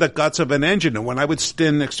or even the guts of an engine. And when I would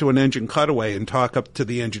stand next to an engine cutaway and talk up to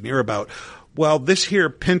the engineer about, well, this here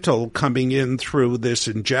pintle coming in through this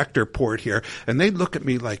injector port here, and they'd look at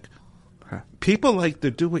me like, people like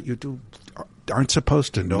to do what you do aren't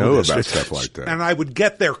supposed to know this. About stuff like that. And I would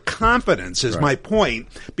get their confidence is my point,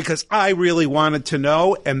 because I really wanted to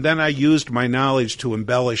know, and then I used my knowledge to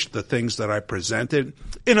embellish the things that I presented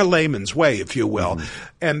in a layman's way, if you will. Mm-hmm.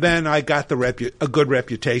 And then I got a good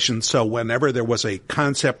reputation, so whenever there was a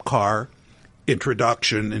concept car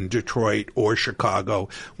introduction in Detroit or Chicago,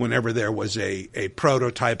 whenever there was a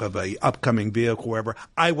prototype of a upcoming vehicle, wherever,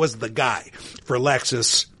 I was the guy for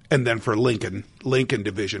Lexus. And then for Lincoln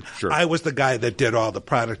division. Sure. I was the guy that did all the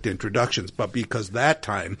product introductions. But because that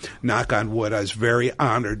time, knock on wood, I was very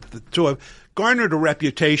honored to have garnered a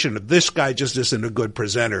reputation of this guy just isn't a good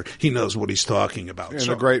presenter. He knows what he's talking about. And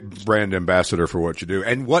a great brand ambassador for what you do.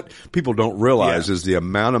 And what people don't realize is the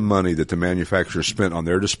amount of money that the manufacturer spent on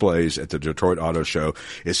their displays at the Detroit Auto Show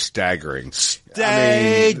is staggering.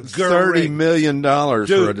 $30 million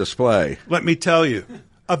for a display. Let me tell you,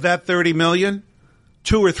 of that $30 million,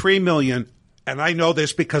 $2 or $3 million, and I know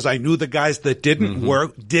this because I knew the guys that did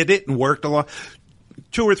it and worked along.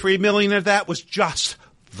 $2 or $3 million of that was just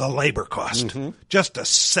the labor cost, just to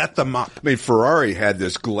set them up. I mean, Ferrari had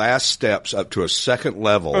this glass steps up to a second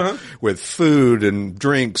level with food and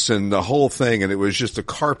drinks and the whole thing, and it was just the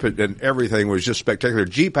carpet and everything was just spectacular.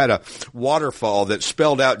 Jeep had a waterfall that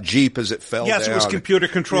spelled out Jeep as it fell down. Yes, it was computer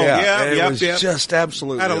controlled. It was just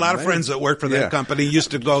absolutely I had a lot of friends that worked for that company,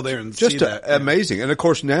 used to go there and see that. Amazing. And, of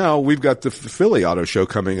course, now we've got the Philly Auto Show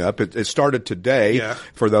coming up. It started today. Yeah.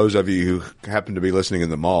 For those of you who happen to be listening in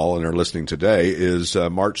the mall and are listening today, is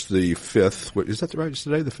March the 5th. Is that right? Is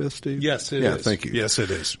today the 5th, Steve? Yes, it is. Yeah, thank you. Yes,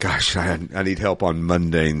 it is. Gosh, I need help on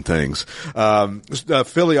mundane things. The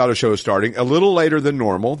Philly Auto Show is starting a little later than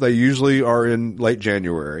normal. They usually are in late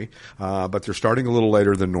January, but they're starting a little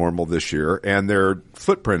later than normal this year, and their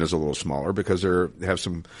footprint is a little smaller because they have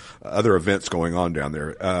some other events going on down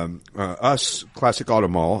there. Us, Classic Auto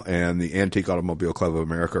Mall, and the Antique Automobile Club of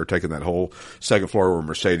America are taking that whole second floor where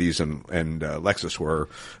Mercedes and Lexus were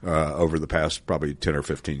over the past probably 10 or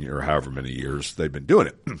 15 years. Or however many years they've been doing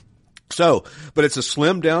it. So, but it's a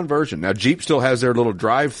slimmed down version. Now, Jeep still has their little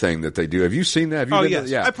drive thing that they do. Have you seen that? Have you yes.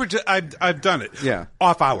 Yeah. I've done it. Yeah.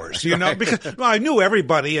 Off hours, because I knew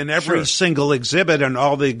everybody in every single exhibit and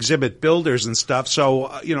all the exhibit builders and stuff. So,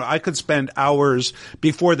 I could spend hours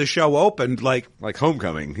before the show opened, like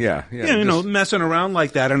Homecoming. Yeah. messing around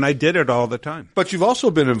like that. And I did it all the time. But you've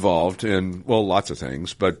also been involved in, lots of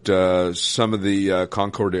things, but some of the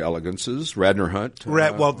Concours d'Elegances, Radnor Hunt.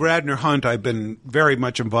 Radnor Hunt I've been very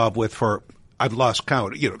much involved with for, I've lost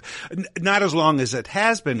count, not as long as it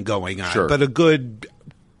has been going on, but a good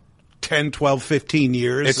 10, 12, 15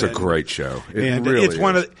 years. It's a great show. It really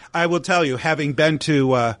is. I will tell you, having been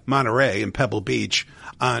to Monterey and Pebble Beach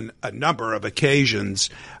on a number of occasions,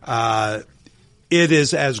 it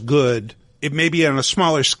is as good. It may be on a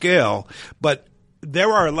smaller scale, but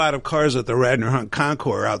there are a lot of cars at the Radnor Hunt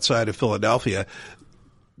Concours outside of Philadelphia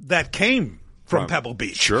that came from Pebble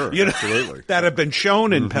Beach. Sure, absolutely. That have been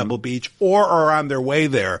shown in Pebble Beach or are on their way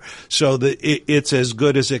there. So it's as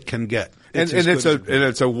good as it can get.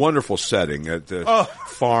 It's a wonderful setting at the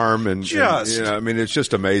farm and it's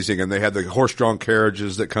just amazing. And they have the horse-drawn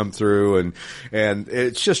carriages that come through and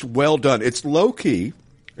it's just well done. It's low key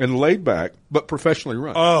and laid back, but professionally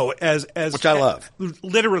run. Which I love.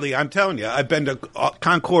 Literally, I'm telling you, I've been to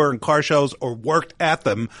Concours and car shows or worked at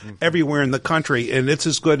them everywhere in the country, and it's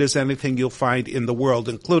as good as anything you'll find in the world,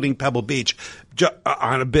 including Pebble Beach,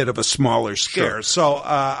 on a bit of a smaller scale. Sure. So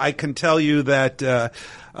I can tell you that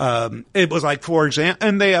it was like, for example,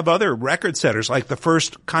 and they have other record setters, like the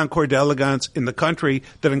first Concours d'Elegance in the country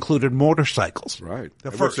that included motorcycles. Right.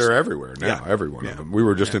 The first. They're everywhere now, every one of them. We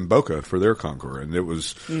were just in Boca for their Concours, and it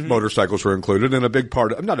was motorcycles were included, and a big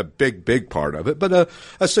part of, not a big part of it, but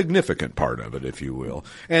a significant part of it, if you will.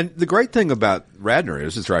 And the great thing about Radnor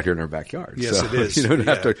is it's right here in our backyard. Yes, so, it is. You don't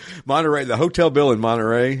have to, Monterey, the hotel bill in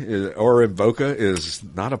Monterey or in Boca is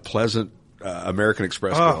not a pleasant American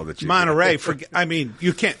Express bill that you Monterey,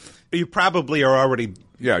 you can't, you probably are already.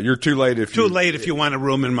 Yeah, you're too late if you want a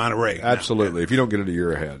room in Monterey. Absolutely. If you don't get it a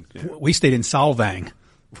year ahead. We stayed in Solvang,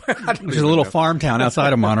 which is a little farm town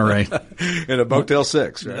outside of Monterey. In a Motel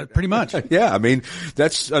 6, right? Pretty much. Yeah,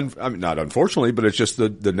 that's not unfortunately, but it's just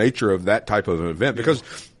the nature of that type of an event because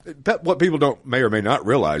But what people may or may not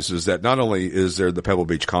realize is that not only is there the Pebble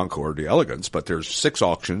Beach Concours d'Elegance, but there's 6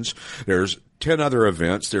 auctions, there's 10 other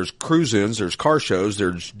events, there's cruise-ins, there's car shows,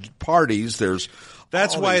 there's parties, there's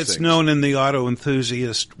That's all why these it's things. known in the auto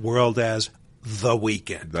enthusiast world as the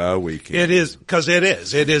weekend. The weekend. It is, because it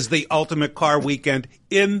is. It is the ultimate car weekend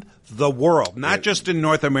in the world, not just in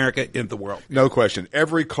North America, in the world. No question.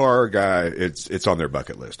 Every car guy, it's on their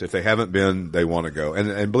bucket list. If they haven't been, they want to go.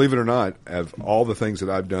 And believe it or not, of all the things that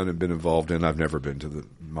I've done and been involved in, I've never been to the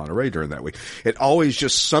Monterey during that week. It always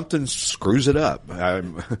just something screws it up.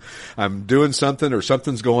 I'm doing something or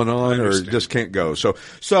something's going on or just can't go.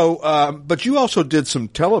 But you also did some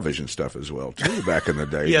television stuff as well too back in the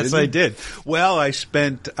day. Yes, I did. Well, I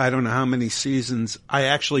spent, I don't know how many seasons. I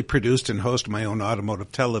actually produced and hosted my own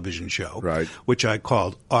automotive television show, right, which I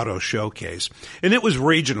called Auto Showcase. And it was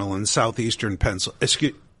regional in South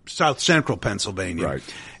Central Pennsylvania. Right.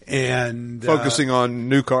 And focusing on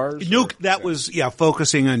new cars?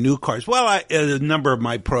 Focusing on new cars. Well, a number of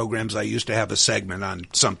my programs, I used to have a segment on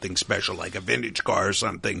something special, like a vintage car or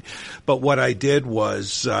something. But what I did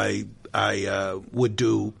was I would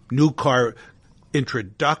do new car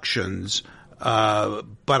introductions, but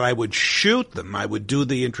I would shoot them. I would do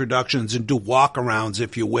the introductions and do walkarounds,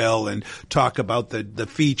 if you will, and talk about the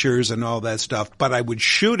features and all that stuff. But I would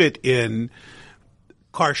shoot it in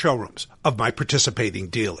car showrooms of my participating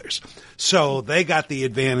dealers. So they got the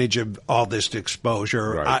advantage of all this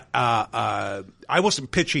exposure. Right. I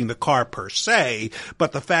wasn't pitching the car per se,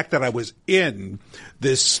 but the fact that I was in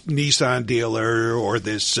this Nissan dealer or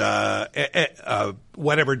this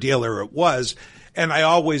whatever dealer it was, and I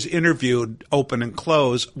always interviewed, open and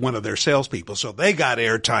close, one of their salespeople. So they got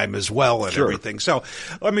airtime as well and everything. So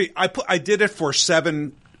I did it for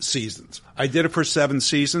 7 seasons. I did it for 7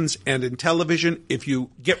 seasons, and in television, if you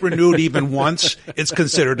get renewed even once, it's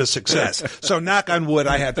considered a success. So knock on wood,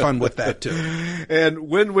 I had fun with that too. And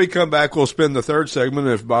when we come back, we'll spin the third segment.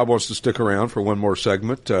 If Bob wants to stick around for one more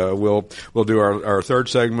segment, we'll do our third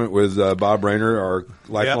segment with Bob Rayner, our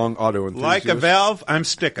lifelong auto enthusiast. Like a valve, I'm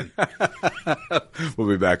sticking. We'll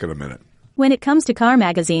be back in a minute. When it comes to car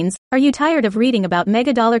magazines, are you tired of reading about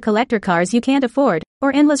mega-dollar collector cars you can't afford,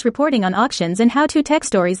 or endless reporting on auctions and how-to tech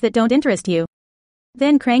stories that don't interest you?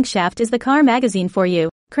 Then Crankshaft is the car magazine for you.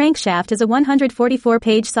 Crankshaft is a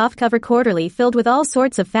 144-page softcover quarterly filled with all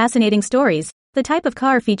sorts of fascinating stories, the type of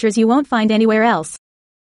car features you won't find anywhere else.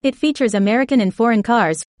 It features American and foreign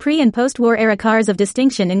cars, pre- and post-war era cars of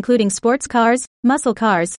distinction including sports cars, muscle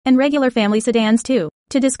cars, and regular family sedans too.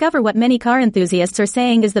 To discover what many car enthusiasts are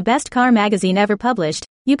saying is the best car magazine ever published,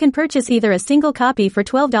 you can purchase either a single copy for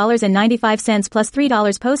 $12.95 plus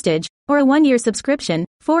 $3 postage, or a 1-year subscription,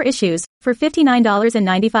 4 issues, for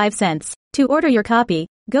 $59.95. To order your copy,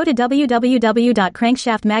 go to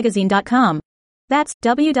www.crankshaftmagazine.com. That's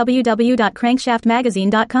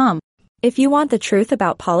www.crankshaftmagazine.com. If you want the truth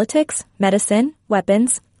about politics, medicine,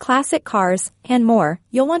 weapons, classic cars, and more,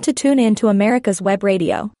 you'll want to tune in to America's Web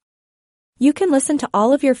Radio. You can listen to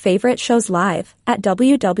all of your favorite shows live at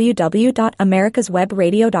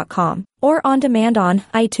www.americaswebradio.com or on demand on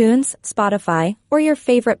iTunes, Spotify, or your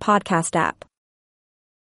favorite podcast app.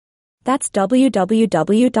 That's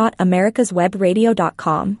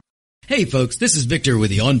www.americaswebradio.com. Hey folks, this is Victor with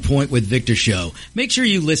the On Point with Victor show. Make sure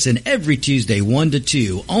you listen every Tuesday 1 to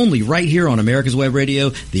 2, only right here on America's Web Radio,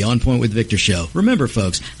 the On Point with Victor show. Remember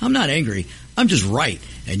folks, I'm not angry, I'm just right.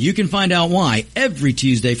 And you can find out why every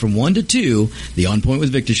Tuesday from 1 to 2, the On Point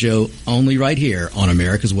with Victor show, only right here on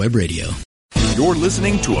America's Web Radio. You're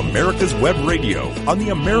listening to America's Web Radio on the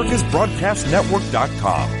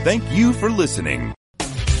AmericasBroadcastNetwork.com. Thank you for listening.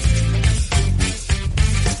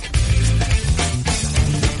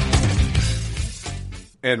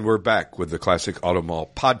 And we're back with the Classic Auto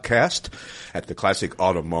Mall podcast at the Classic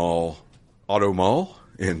Auto Mall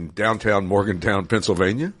in downtown Morgantown,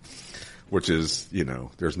 Pennsylvania, which is,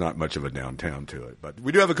 there's not much of a downtown to it. But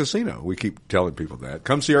we do have a casino. We keep telling people that.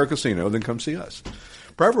 Come see our casino, then come see us.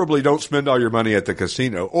 Preferably don't spend all your money at the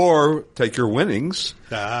casino or take your winnings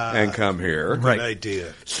and come here. Right. Good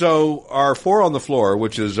idea. So our 4 on the Floor,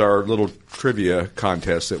 which is our little trivia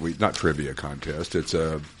contest not trivia contest, it's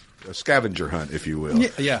a scavenger hunt, if you will. Yeah.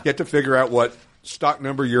 You have to figure out what stock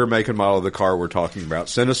number, year, make, and model of the car we're talking about.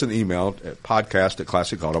 Send us an email at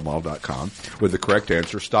podcast@classicautomall.com with the correct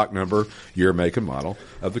answer, stock number, year, make, and model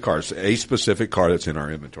of the car. It's a specific car that's in our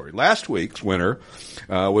inventory. Last week's winner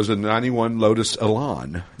was a 91 Lotus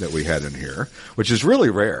Elan that we had in here, which is really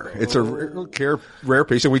rare. It's a rare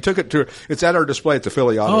piece, and we took it it's at our display at the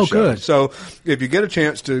Philly Auto Show. Good. So if you get a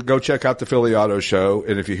chance to go check out the Philly Auto Show,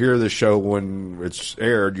 and if you hear this show when it's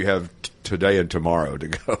aired, you have today and tomorrow to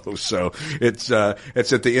go. So it's at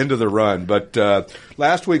the end of the run. But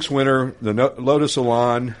last week's winner, the Lotus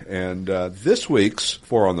Elan, and this week's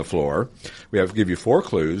Four on the Floor, we have to give you 4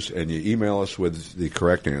 clues, and you email us with the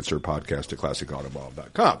correct answer,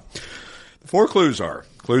 podcast@classicautomall.com. The 4 clues are: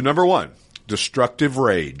 clue number 1, destructive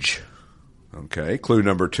rage. Okay. Clue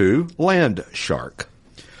number 2, land shark.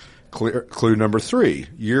 Clue number 3,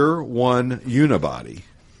 year 1 unibody.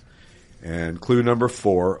 And clue number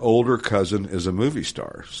 4, older cousin is a movie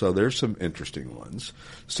star. So there's some interesting ones.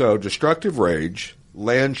 So destructive rage,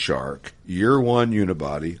 land shark, year 1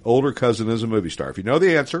 unibody, older cousin is a movie star. If you know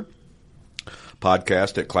the answer,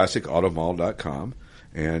 podcast@classicautomall.com,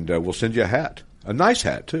 and we'll send you a hat. A nice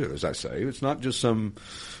hat, too, as I say. It's not just some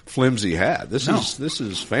flimsy hat. This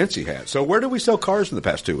is fancy hat. So where did we sell cars in the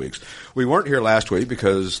past 2 weeks? We weren't here last week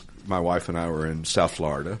because my wife and I were in South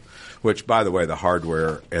Florida, which, by the way, the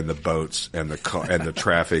hardware and the boats and the car and the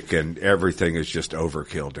traffic and everything is just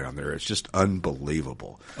overkill down there. It's just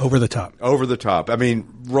unbelievable. Over the top. Over the top. I mean,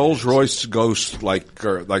 Rolls-Royce ghosts like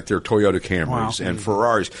their Toyota Camrys and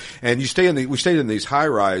Ferraris. And we stayed in these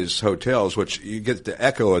high-rise hotels, which you get the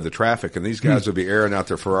echo of the traffic, and these guys would be airing out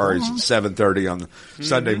their Ferraris at 7:30 on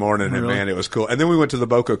Sunday morning, and man, it was cool. And then we went to the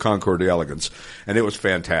Boca Concours d'Elegance, and it was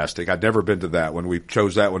fantastic. I'd never been to that one. We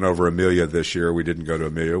chose that one over Amelia this year. We didn't go to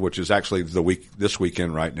Amelia, which is actually this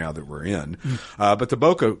weekend right now that we're in. But the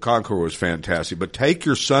Boca Concours was fantastic. But take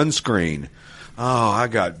your sunscreen. Oh, I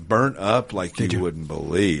got burnt up like you wouldn't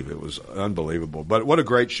believe. It was unbelievable. But what a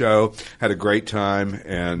great show. Had a great time,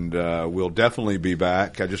 and we'll definitely be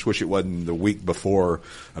back. I just wish it wasn't the week before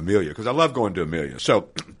Amelia, because I love going to Amelia. So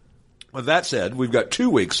with that said, we've got 2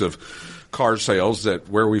 weeks of car sales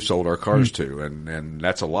where we've sold our cars to, and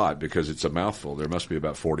that's a lot because it's a mouthful. There must be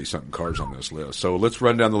about 40-something cars on this list. So let's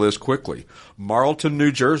run down the list quickly. Marlton,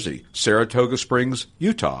 New Jersey; Saratoga Springs,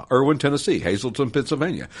 Utah; Irwin, Tennessee; Hazleton,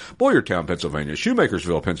 Pennsylvania; Boyertown, Pennsylvania;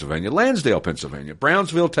 Shoemakersville, Pennsylvania; Lansdale, Pennsylvania;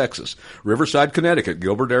 Brownsville, Texas; Riverside, Connecticut;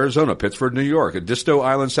 Gilbert, Arizona; Pittsford, New York; Edisto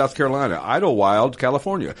Island, South Carolina; Idlewild,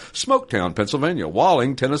 California; Smoketown, Pennsylvania;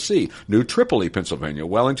 Walling, Tennessee; New Tripoli, Pennsylvania;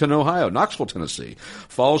 Wellington, Ohio; Knoxville, Tennessee;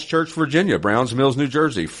 Falls Church, Virginia; Browns Mills, New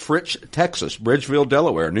Jersey; Fritch, Texas; Bridgeville,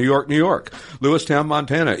 Delaware; New York; Lewistown,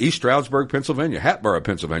 Montana; East Stroudsburg, Pennsylvania; Hatboro,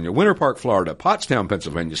 Pennsylvania; Winter Park, Florida; Pottstown,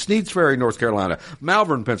 Pennsylvania; Sneads Ferry, North Carolina;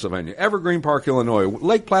 Malvern, Pennsylvania; Evergreen Park, Illinois;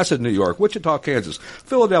 Lake Placid, New York; Wichita, Kansas;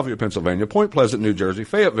 Philadelphia, Pennsylvania; Point Pleasant, New Jersey;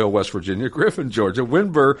 Fayetteville, West Virginia; Griffin, Georgia;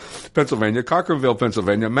 Windber, Pennsylvania; Cochranville,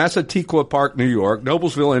 Pennsylvania; Massapequa Park, New York;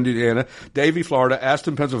 Noblesville, Indiana; Davie, Florida;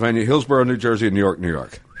 Aston, Pennsylvania; Hillsborough, New Jersey; and New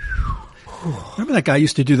York. Remember that guy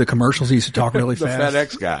used to do the commercials? He used to talk really fast. The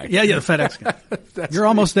FedEx guy. Yeah, the FedEx guy. You're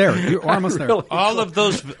almost there. You're almost there. Really all of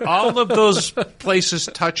those places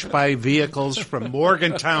touched by vehicles from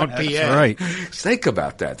Morgantown, PA. That's right. Think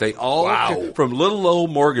about that. They all from little old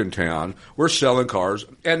Morgantown. We're selling cars,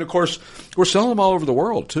 and of course, we're selling them all over the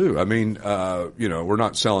world too. I mean, we're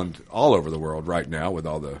not selling all over the world right now with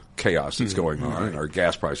all the chaos that's going on and our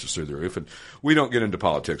gas prices through the roof. And we don't get into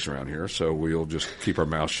politics around here, so we'll just keep our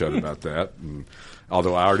mouth shut about that. And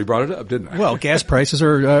although I already brought it up, didn't I? Well, gas prices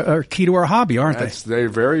are key to our hobby, aren't they? They're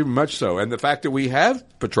very much so. And the fact that we have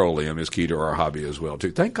petroleum is key to our hobby as well,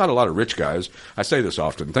 too. Thank God a lot of rich guys, I say this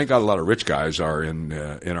often, thank God a lot of rich guys are in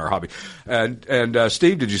our hobby. And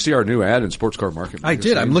Steve, did you see our new ad in Sports Car Market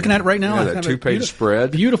Magazine? I did. I'm looking at it right now. Yeah, that 2-page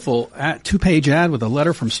spread. Beautiful 2-page ad with a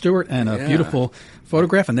letter from Stuart and a beautiful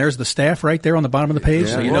photograph, and there's the staff right there on the bottom of the page,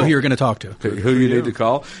 so you know who you're going to talk to. Who you need to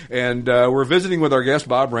call. And we're visiting with our guest,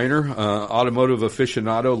 Bob Rayner, automotive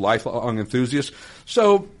aficionado, lifelong enthusiast.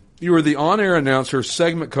 So you were the on-air announcer,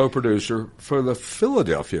 segment co-producer for the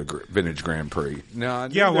Philadelphia Vintage Grand Prix. Now,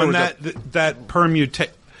 when that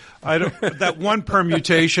one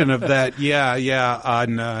permutation of that,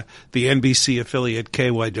 on the NBC affiliate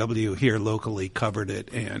KYW here locally covered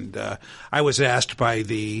it, and I was asked by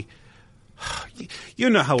the. You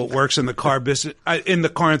know how it works in the car business, in the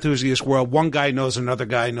car enthusiast world. One guy knows another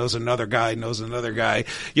guy, knows another guy, knows another guy.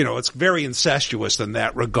 You know, it's very incestuous in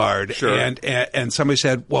that regard. Sure. And somebody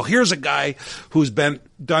said, well, here's a guy who's done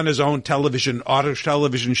his own auto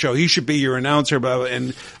television show. He should be your announcer.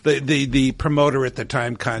 And the promoter at the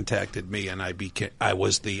time contacted me, and I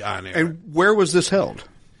was the on-air. And where was this held?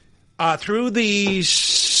 Through the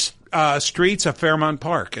streets of Fairmount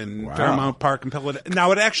Park in Philadelphia.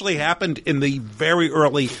 Now, it actually happened in the very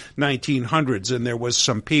early 1900s, and there was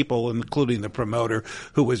some people, including the promoter,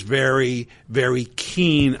 who was very, very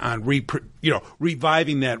keen on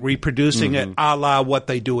reviving that, reproducing it, a la what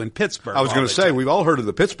they do in Pittsburgh. I was going to say, we've all heard of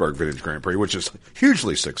the Pittsburgh Vintage Grand Prix, which is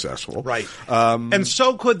hugely successful. Right. And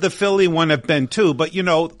so could the Philly one have been too, but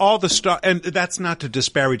all the and that's not to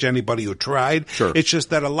disparage anybody who tried. Sure. It's just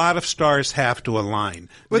that a lot of stars have to align.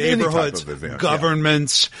 With neighborhoods, any type of event,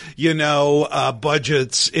 governments,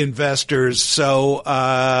 budgets, investors. So,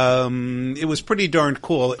 it was pretty darn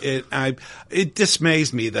cool. It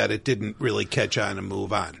dismays me that it didn't really catch on and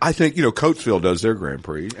move on. I think, Coatesville does their Grand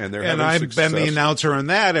Prix, and I've been the announcer on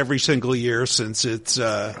that every single year since it's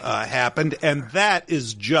happened, and that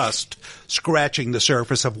is just scratching the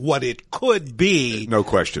surface of what it could be. No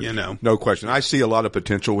question. No question. I see a lot of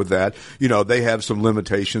potential with that. They have some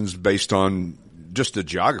limitations based on just the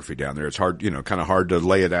geography down there. It's hard, kind of hard to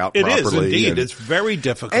lay it out properly. It is indeed. It's very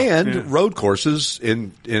difficult. And road courses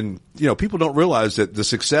in people don't realize that the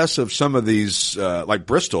success of some of these, like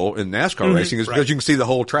Bristol in NASCAR racing is because you can see the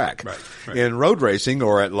whole track. Right. In road racing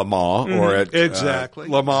or at Le Mans or at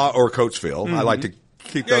Le Mans or Coatesville, I like to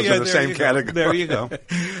keep those in the same category. There you go.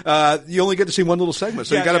 You only get to see one little segment,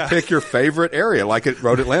 so you got to pick your favorite area, like at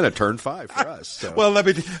Road Atlanta, Turn 5 for us. So. Well, let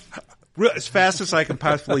me. As fast as I can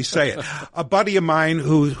possibly say it. A buddy of mine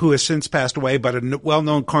who has since passed away, but a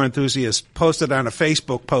well-known car enthusiast, posted on a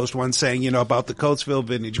Facebook post once saying, about the Coatesville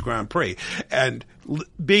Vintage Grand Prix. And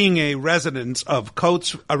being a resident of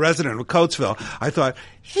Coatesville, I thought,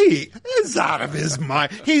 he is out of his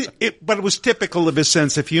mind. But it was typical of his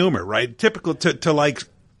sense of humor, right? Typical to like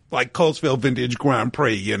Coatesville Vintage Grand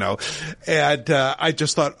Prix, and I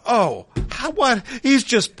just thought, what? He's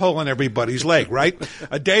just pulling everybody's leg, right?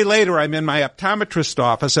 A day later, I'm in my optometrist's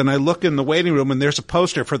office, and I look in the waiting room, and there's a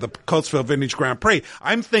poster for the Coatesville Vintage Grand Prix.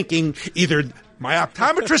 I'm thinking either my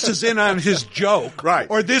optometrist is in on his joke, right,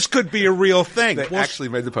 or this could be a real thing. They actually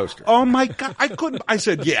made the poster. Oh my God. I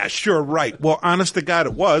said, yeah, sure, right. Well, honest to God,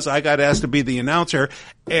 it was. I got asked to be the announcer,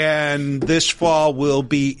 and this fall will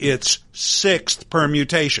be its 6th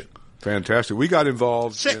permutation. Fantastic. We got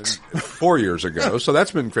involved 4 years ago, so that's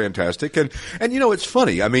been fantastic. And it's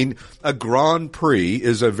funny. I mean, a Grand Prix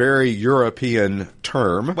is a very European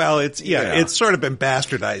term. Well, it's sort of been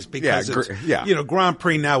bastardized because Grand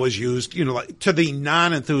Prix now is used, to the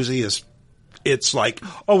non-enthusiast. It's like,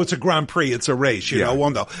 it's a Grand Prix, it's a race, Well,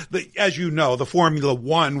 no, as you know, the Formula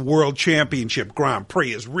One World Championship Grand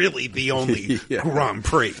Prix is really the only Grand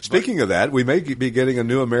Prix. Speaking of that, we may be getting a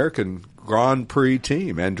new American Grand Prix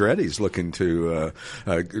team. Andretti's looking to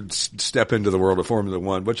step into the world of Formula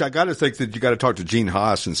One, which I got to think that you got to talk to Gene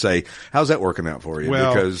Haas and say, how's that working out for you?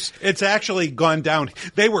 Well, because it's actually gone down.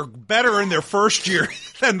 They were better in their first year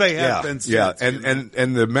than they have been since. Yeah,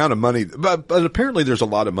 and the amount of money, but apparently there's a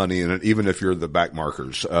lot of money in it, even if you're the back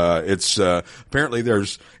markers. It's apparently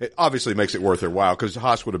it obviously makes it worth their while because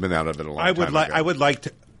Haas would have been out of it a long time ago. I would like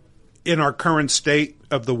to, in our current state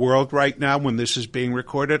of the world right now, when this is being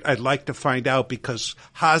recorded, I'd like to find out, because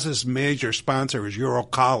Haas's major sponsor is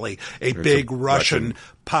Uralkali, a big Russian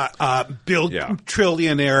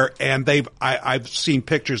trillionaire, and I've seen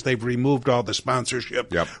pictures. They've removed all the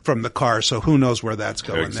sponsorship from the car, so who knows where that's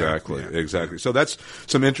going. Exactly. So that's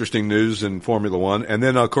some interesting news in Formula One, and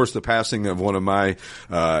then of course the passing of one of my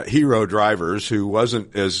hero drivers, who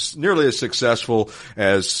wasn't nearly as successful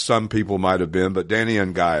as some people might have been, but Danny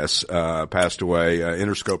Ungaius passed away.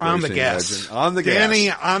 Interscope on racing the gas. Legend. On the Danny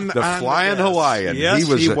gas. On the flying Hawaiian.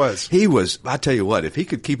 Yes, he was. I tell you what, if he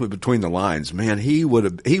could keep it between the lines, man, he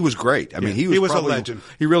was great. I mean, he was a legend.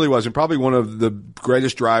 He really was, and probably one of the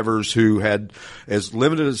greatest drivers who had as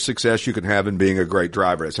limited a success you can have in being a great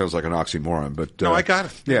driver. It sounds like an oxymoron, but no, I got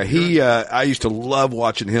it. Yeah, I used to love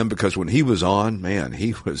watching him because when he was on, man,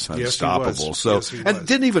 he was unstoppable. And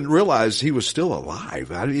didn't even realize he was still alive.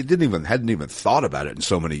 Hadn't even thought about it in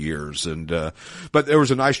so many years. And but there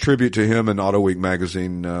was a nice tribute to him in Auto Week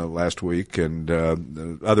magazine last week, and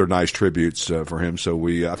other nice tributes for him. So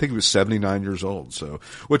I think he was 79 years old. So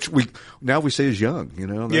which we say is young.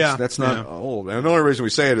 That's not old. And the only reason we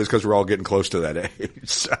say it is because we're all getting close to that age.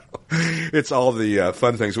 So it's all the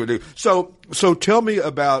fun things we do. So tell me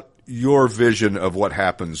about your vision of what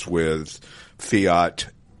happens with Fiat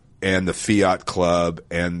and the Fiat Club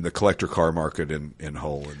and the collector car market in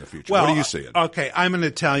whole in the future. Well, what do you see? Okay, I'm an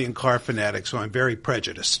Italian car fanatic, so I'm very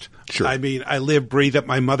prejudiced. Sure. I mean, I live, breathe it.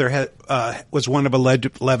 My mother was one of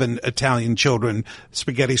 11 Italian children,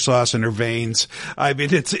 spaghetti sauce in her veins. I mean,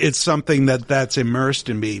 it's something that's immersed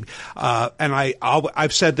in me. And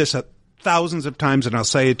I've said this thousands of times, and I'll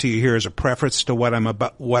say it to you here as a preface to what I'm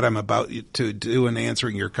about to do in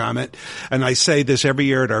answering your comment. And I say this every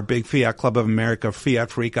year at our big Fiat Club of America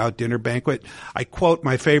Fiat Freak Out dinner banquet. I quote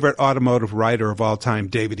my favorite automotive writer of all time,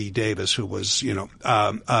 David E. Davis, who was,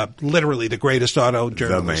 literally the greatest auto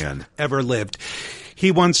journalist ever lived.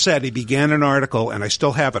 He once said, he began an article, and I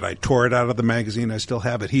still have it. I tore it out of the magazine. I still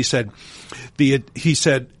have it. He said,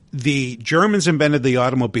 the Germans invented the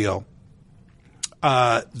automobile.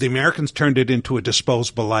 The Americans turned it into a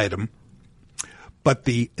disposable item, but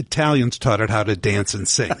the Italians taught it how to dance and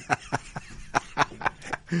sing.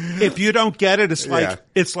 If you don't get it, it's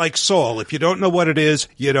like soul. If you don't know what it is,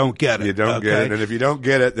 you don't get it. You don't get it. And if you don't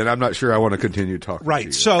get it, then I'm not sure I want to continue talking to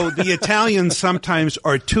you. So the Italians sometimes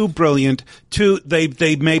are too brilliant.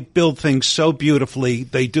 They may build things so beautifully.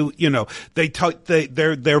 They do,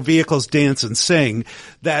 their vehicles dance and sing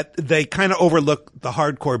that they kind of overlook the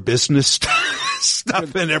hardcore business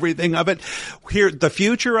stuff and everything of it. Here, the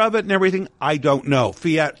future of it and everything, I don't know.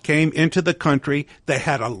 Fiat came into the country. They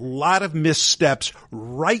had a lot of missteps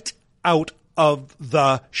right out of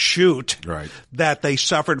the chute that they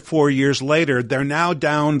suffered 4 years later. They're now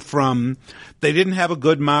down from, they didn't have a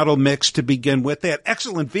good model mix to begin with. They had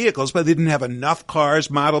excellent vehicles, but they didn't have enough cars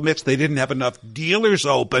model mix. They didn't have enough dealers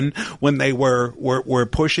open when they were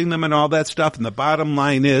pushing them and all that stuff. And the bottom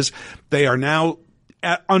line is they are now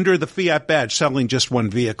under the Fiat badge selling just one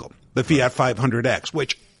vehicle, the Fiat 500X,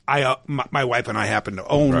 which my wife and I happen to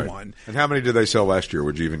own one. And how many did they sell last year?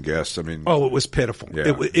 Would you even guess? I mean, it was pitiful.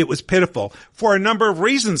 Yeah. It was pitiful for a number of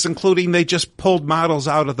reasons, including they just pulled models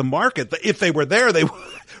out of the market. If they were there, they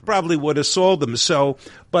probably would have sold them. So,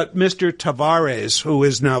 but Mr. Tavares, who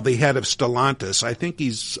is now the head of Stellantis, I think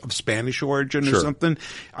he's of Spanish origin or something.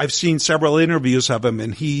 I've seen several interviews of him,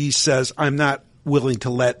 and he says, I'm not willing to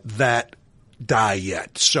let that die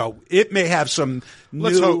yet. So it may have some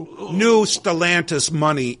new Stellantis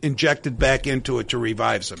money injected back into it to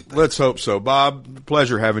revive something. Let's hope so. Bob,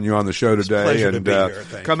 pleasure having you on the show today. Pleasure to be here.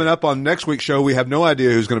 Coming up on next week's show, we have no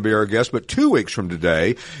idea who's going to be our guest, but 2 weeks from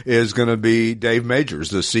today is going to be Dave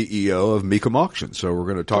Majors, the CEO of Mecum Auctions. So we're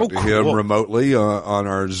going to talk to him remotely on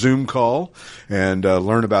our Zoom call and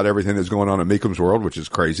learn about everything that's going on in Mecum's world, which is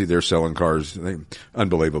crazy. They're selling cars.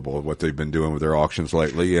 Unbelievable what they've been doing with their auctions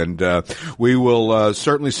lately. And we will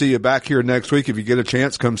certainly see you back here next week. If you get a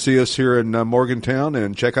chance, come see us here in Morgantown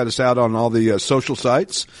and check us out on all the social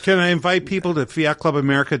sites. Can I invite people to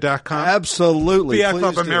FiatClubAmerica.com? Absolutely.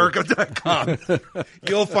 FiatClubAmerica.com.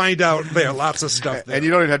 You'll find out there lots of stuff there. And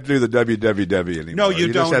you don't even have to do the www anymore. No,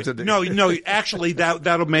 you don't. Just have to No, actually,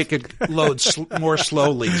 that'll make it load more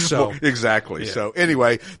slowly. So well, exactly. Yeah. So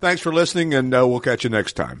anyway, thanks for listening, and we'll catch you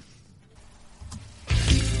next time.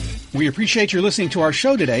 We appreciate your listening to our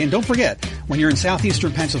show today, and don't forget, when you're in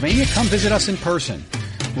southeastern Pennsylvania, come visit us in person.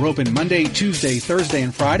 We're open Monday, Tuesday, Thursday,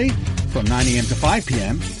 and Friday from 9 a.m. to 5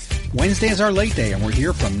 p.m. Wednesday is our late day, and we're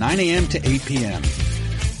here from 9 a.m. to 8 p.m.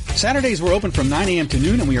 Saturdays we're open from 9 a.m. to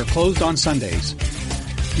noon, and we are closed on Sundays.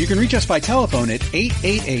 You can reach us by telephone at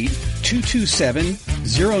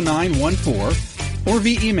 888-227-0914 or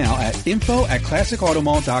via email at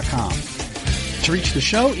info@classicautomall.com. To reach the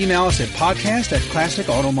show, email us at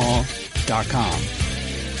podcast@classicautomall.com.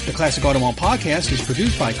 The Classic Auto Mall podcast is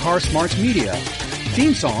produced by Car Smarts Media.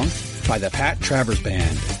 Theme song by the Pat Travers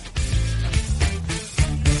Band.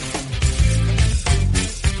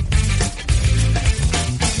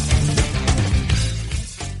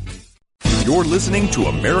 You're listening to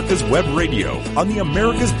America's Web Radio on the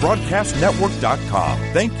AmericasBroadcastNetwork.com.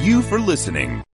 Thank you for listening.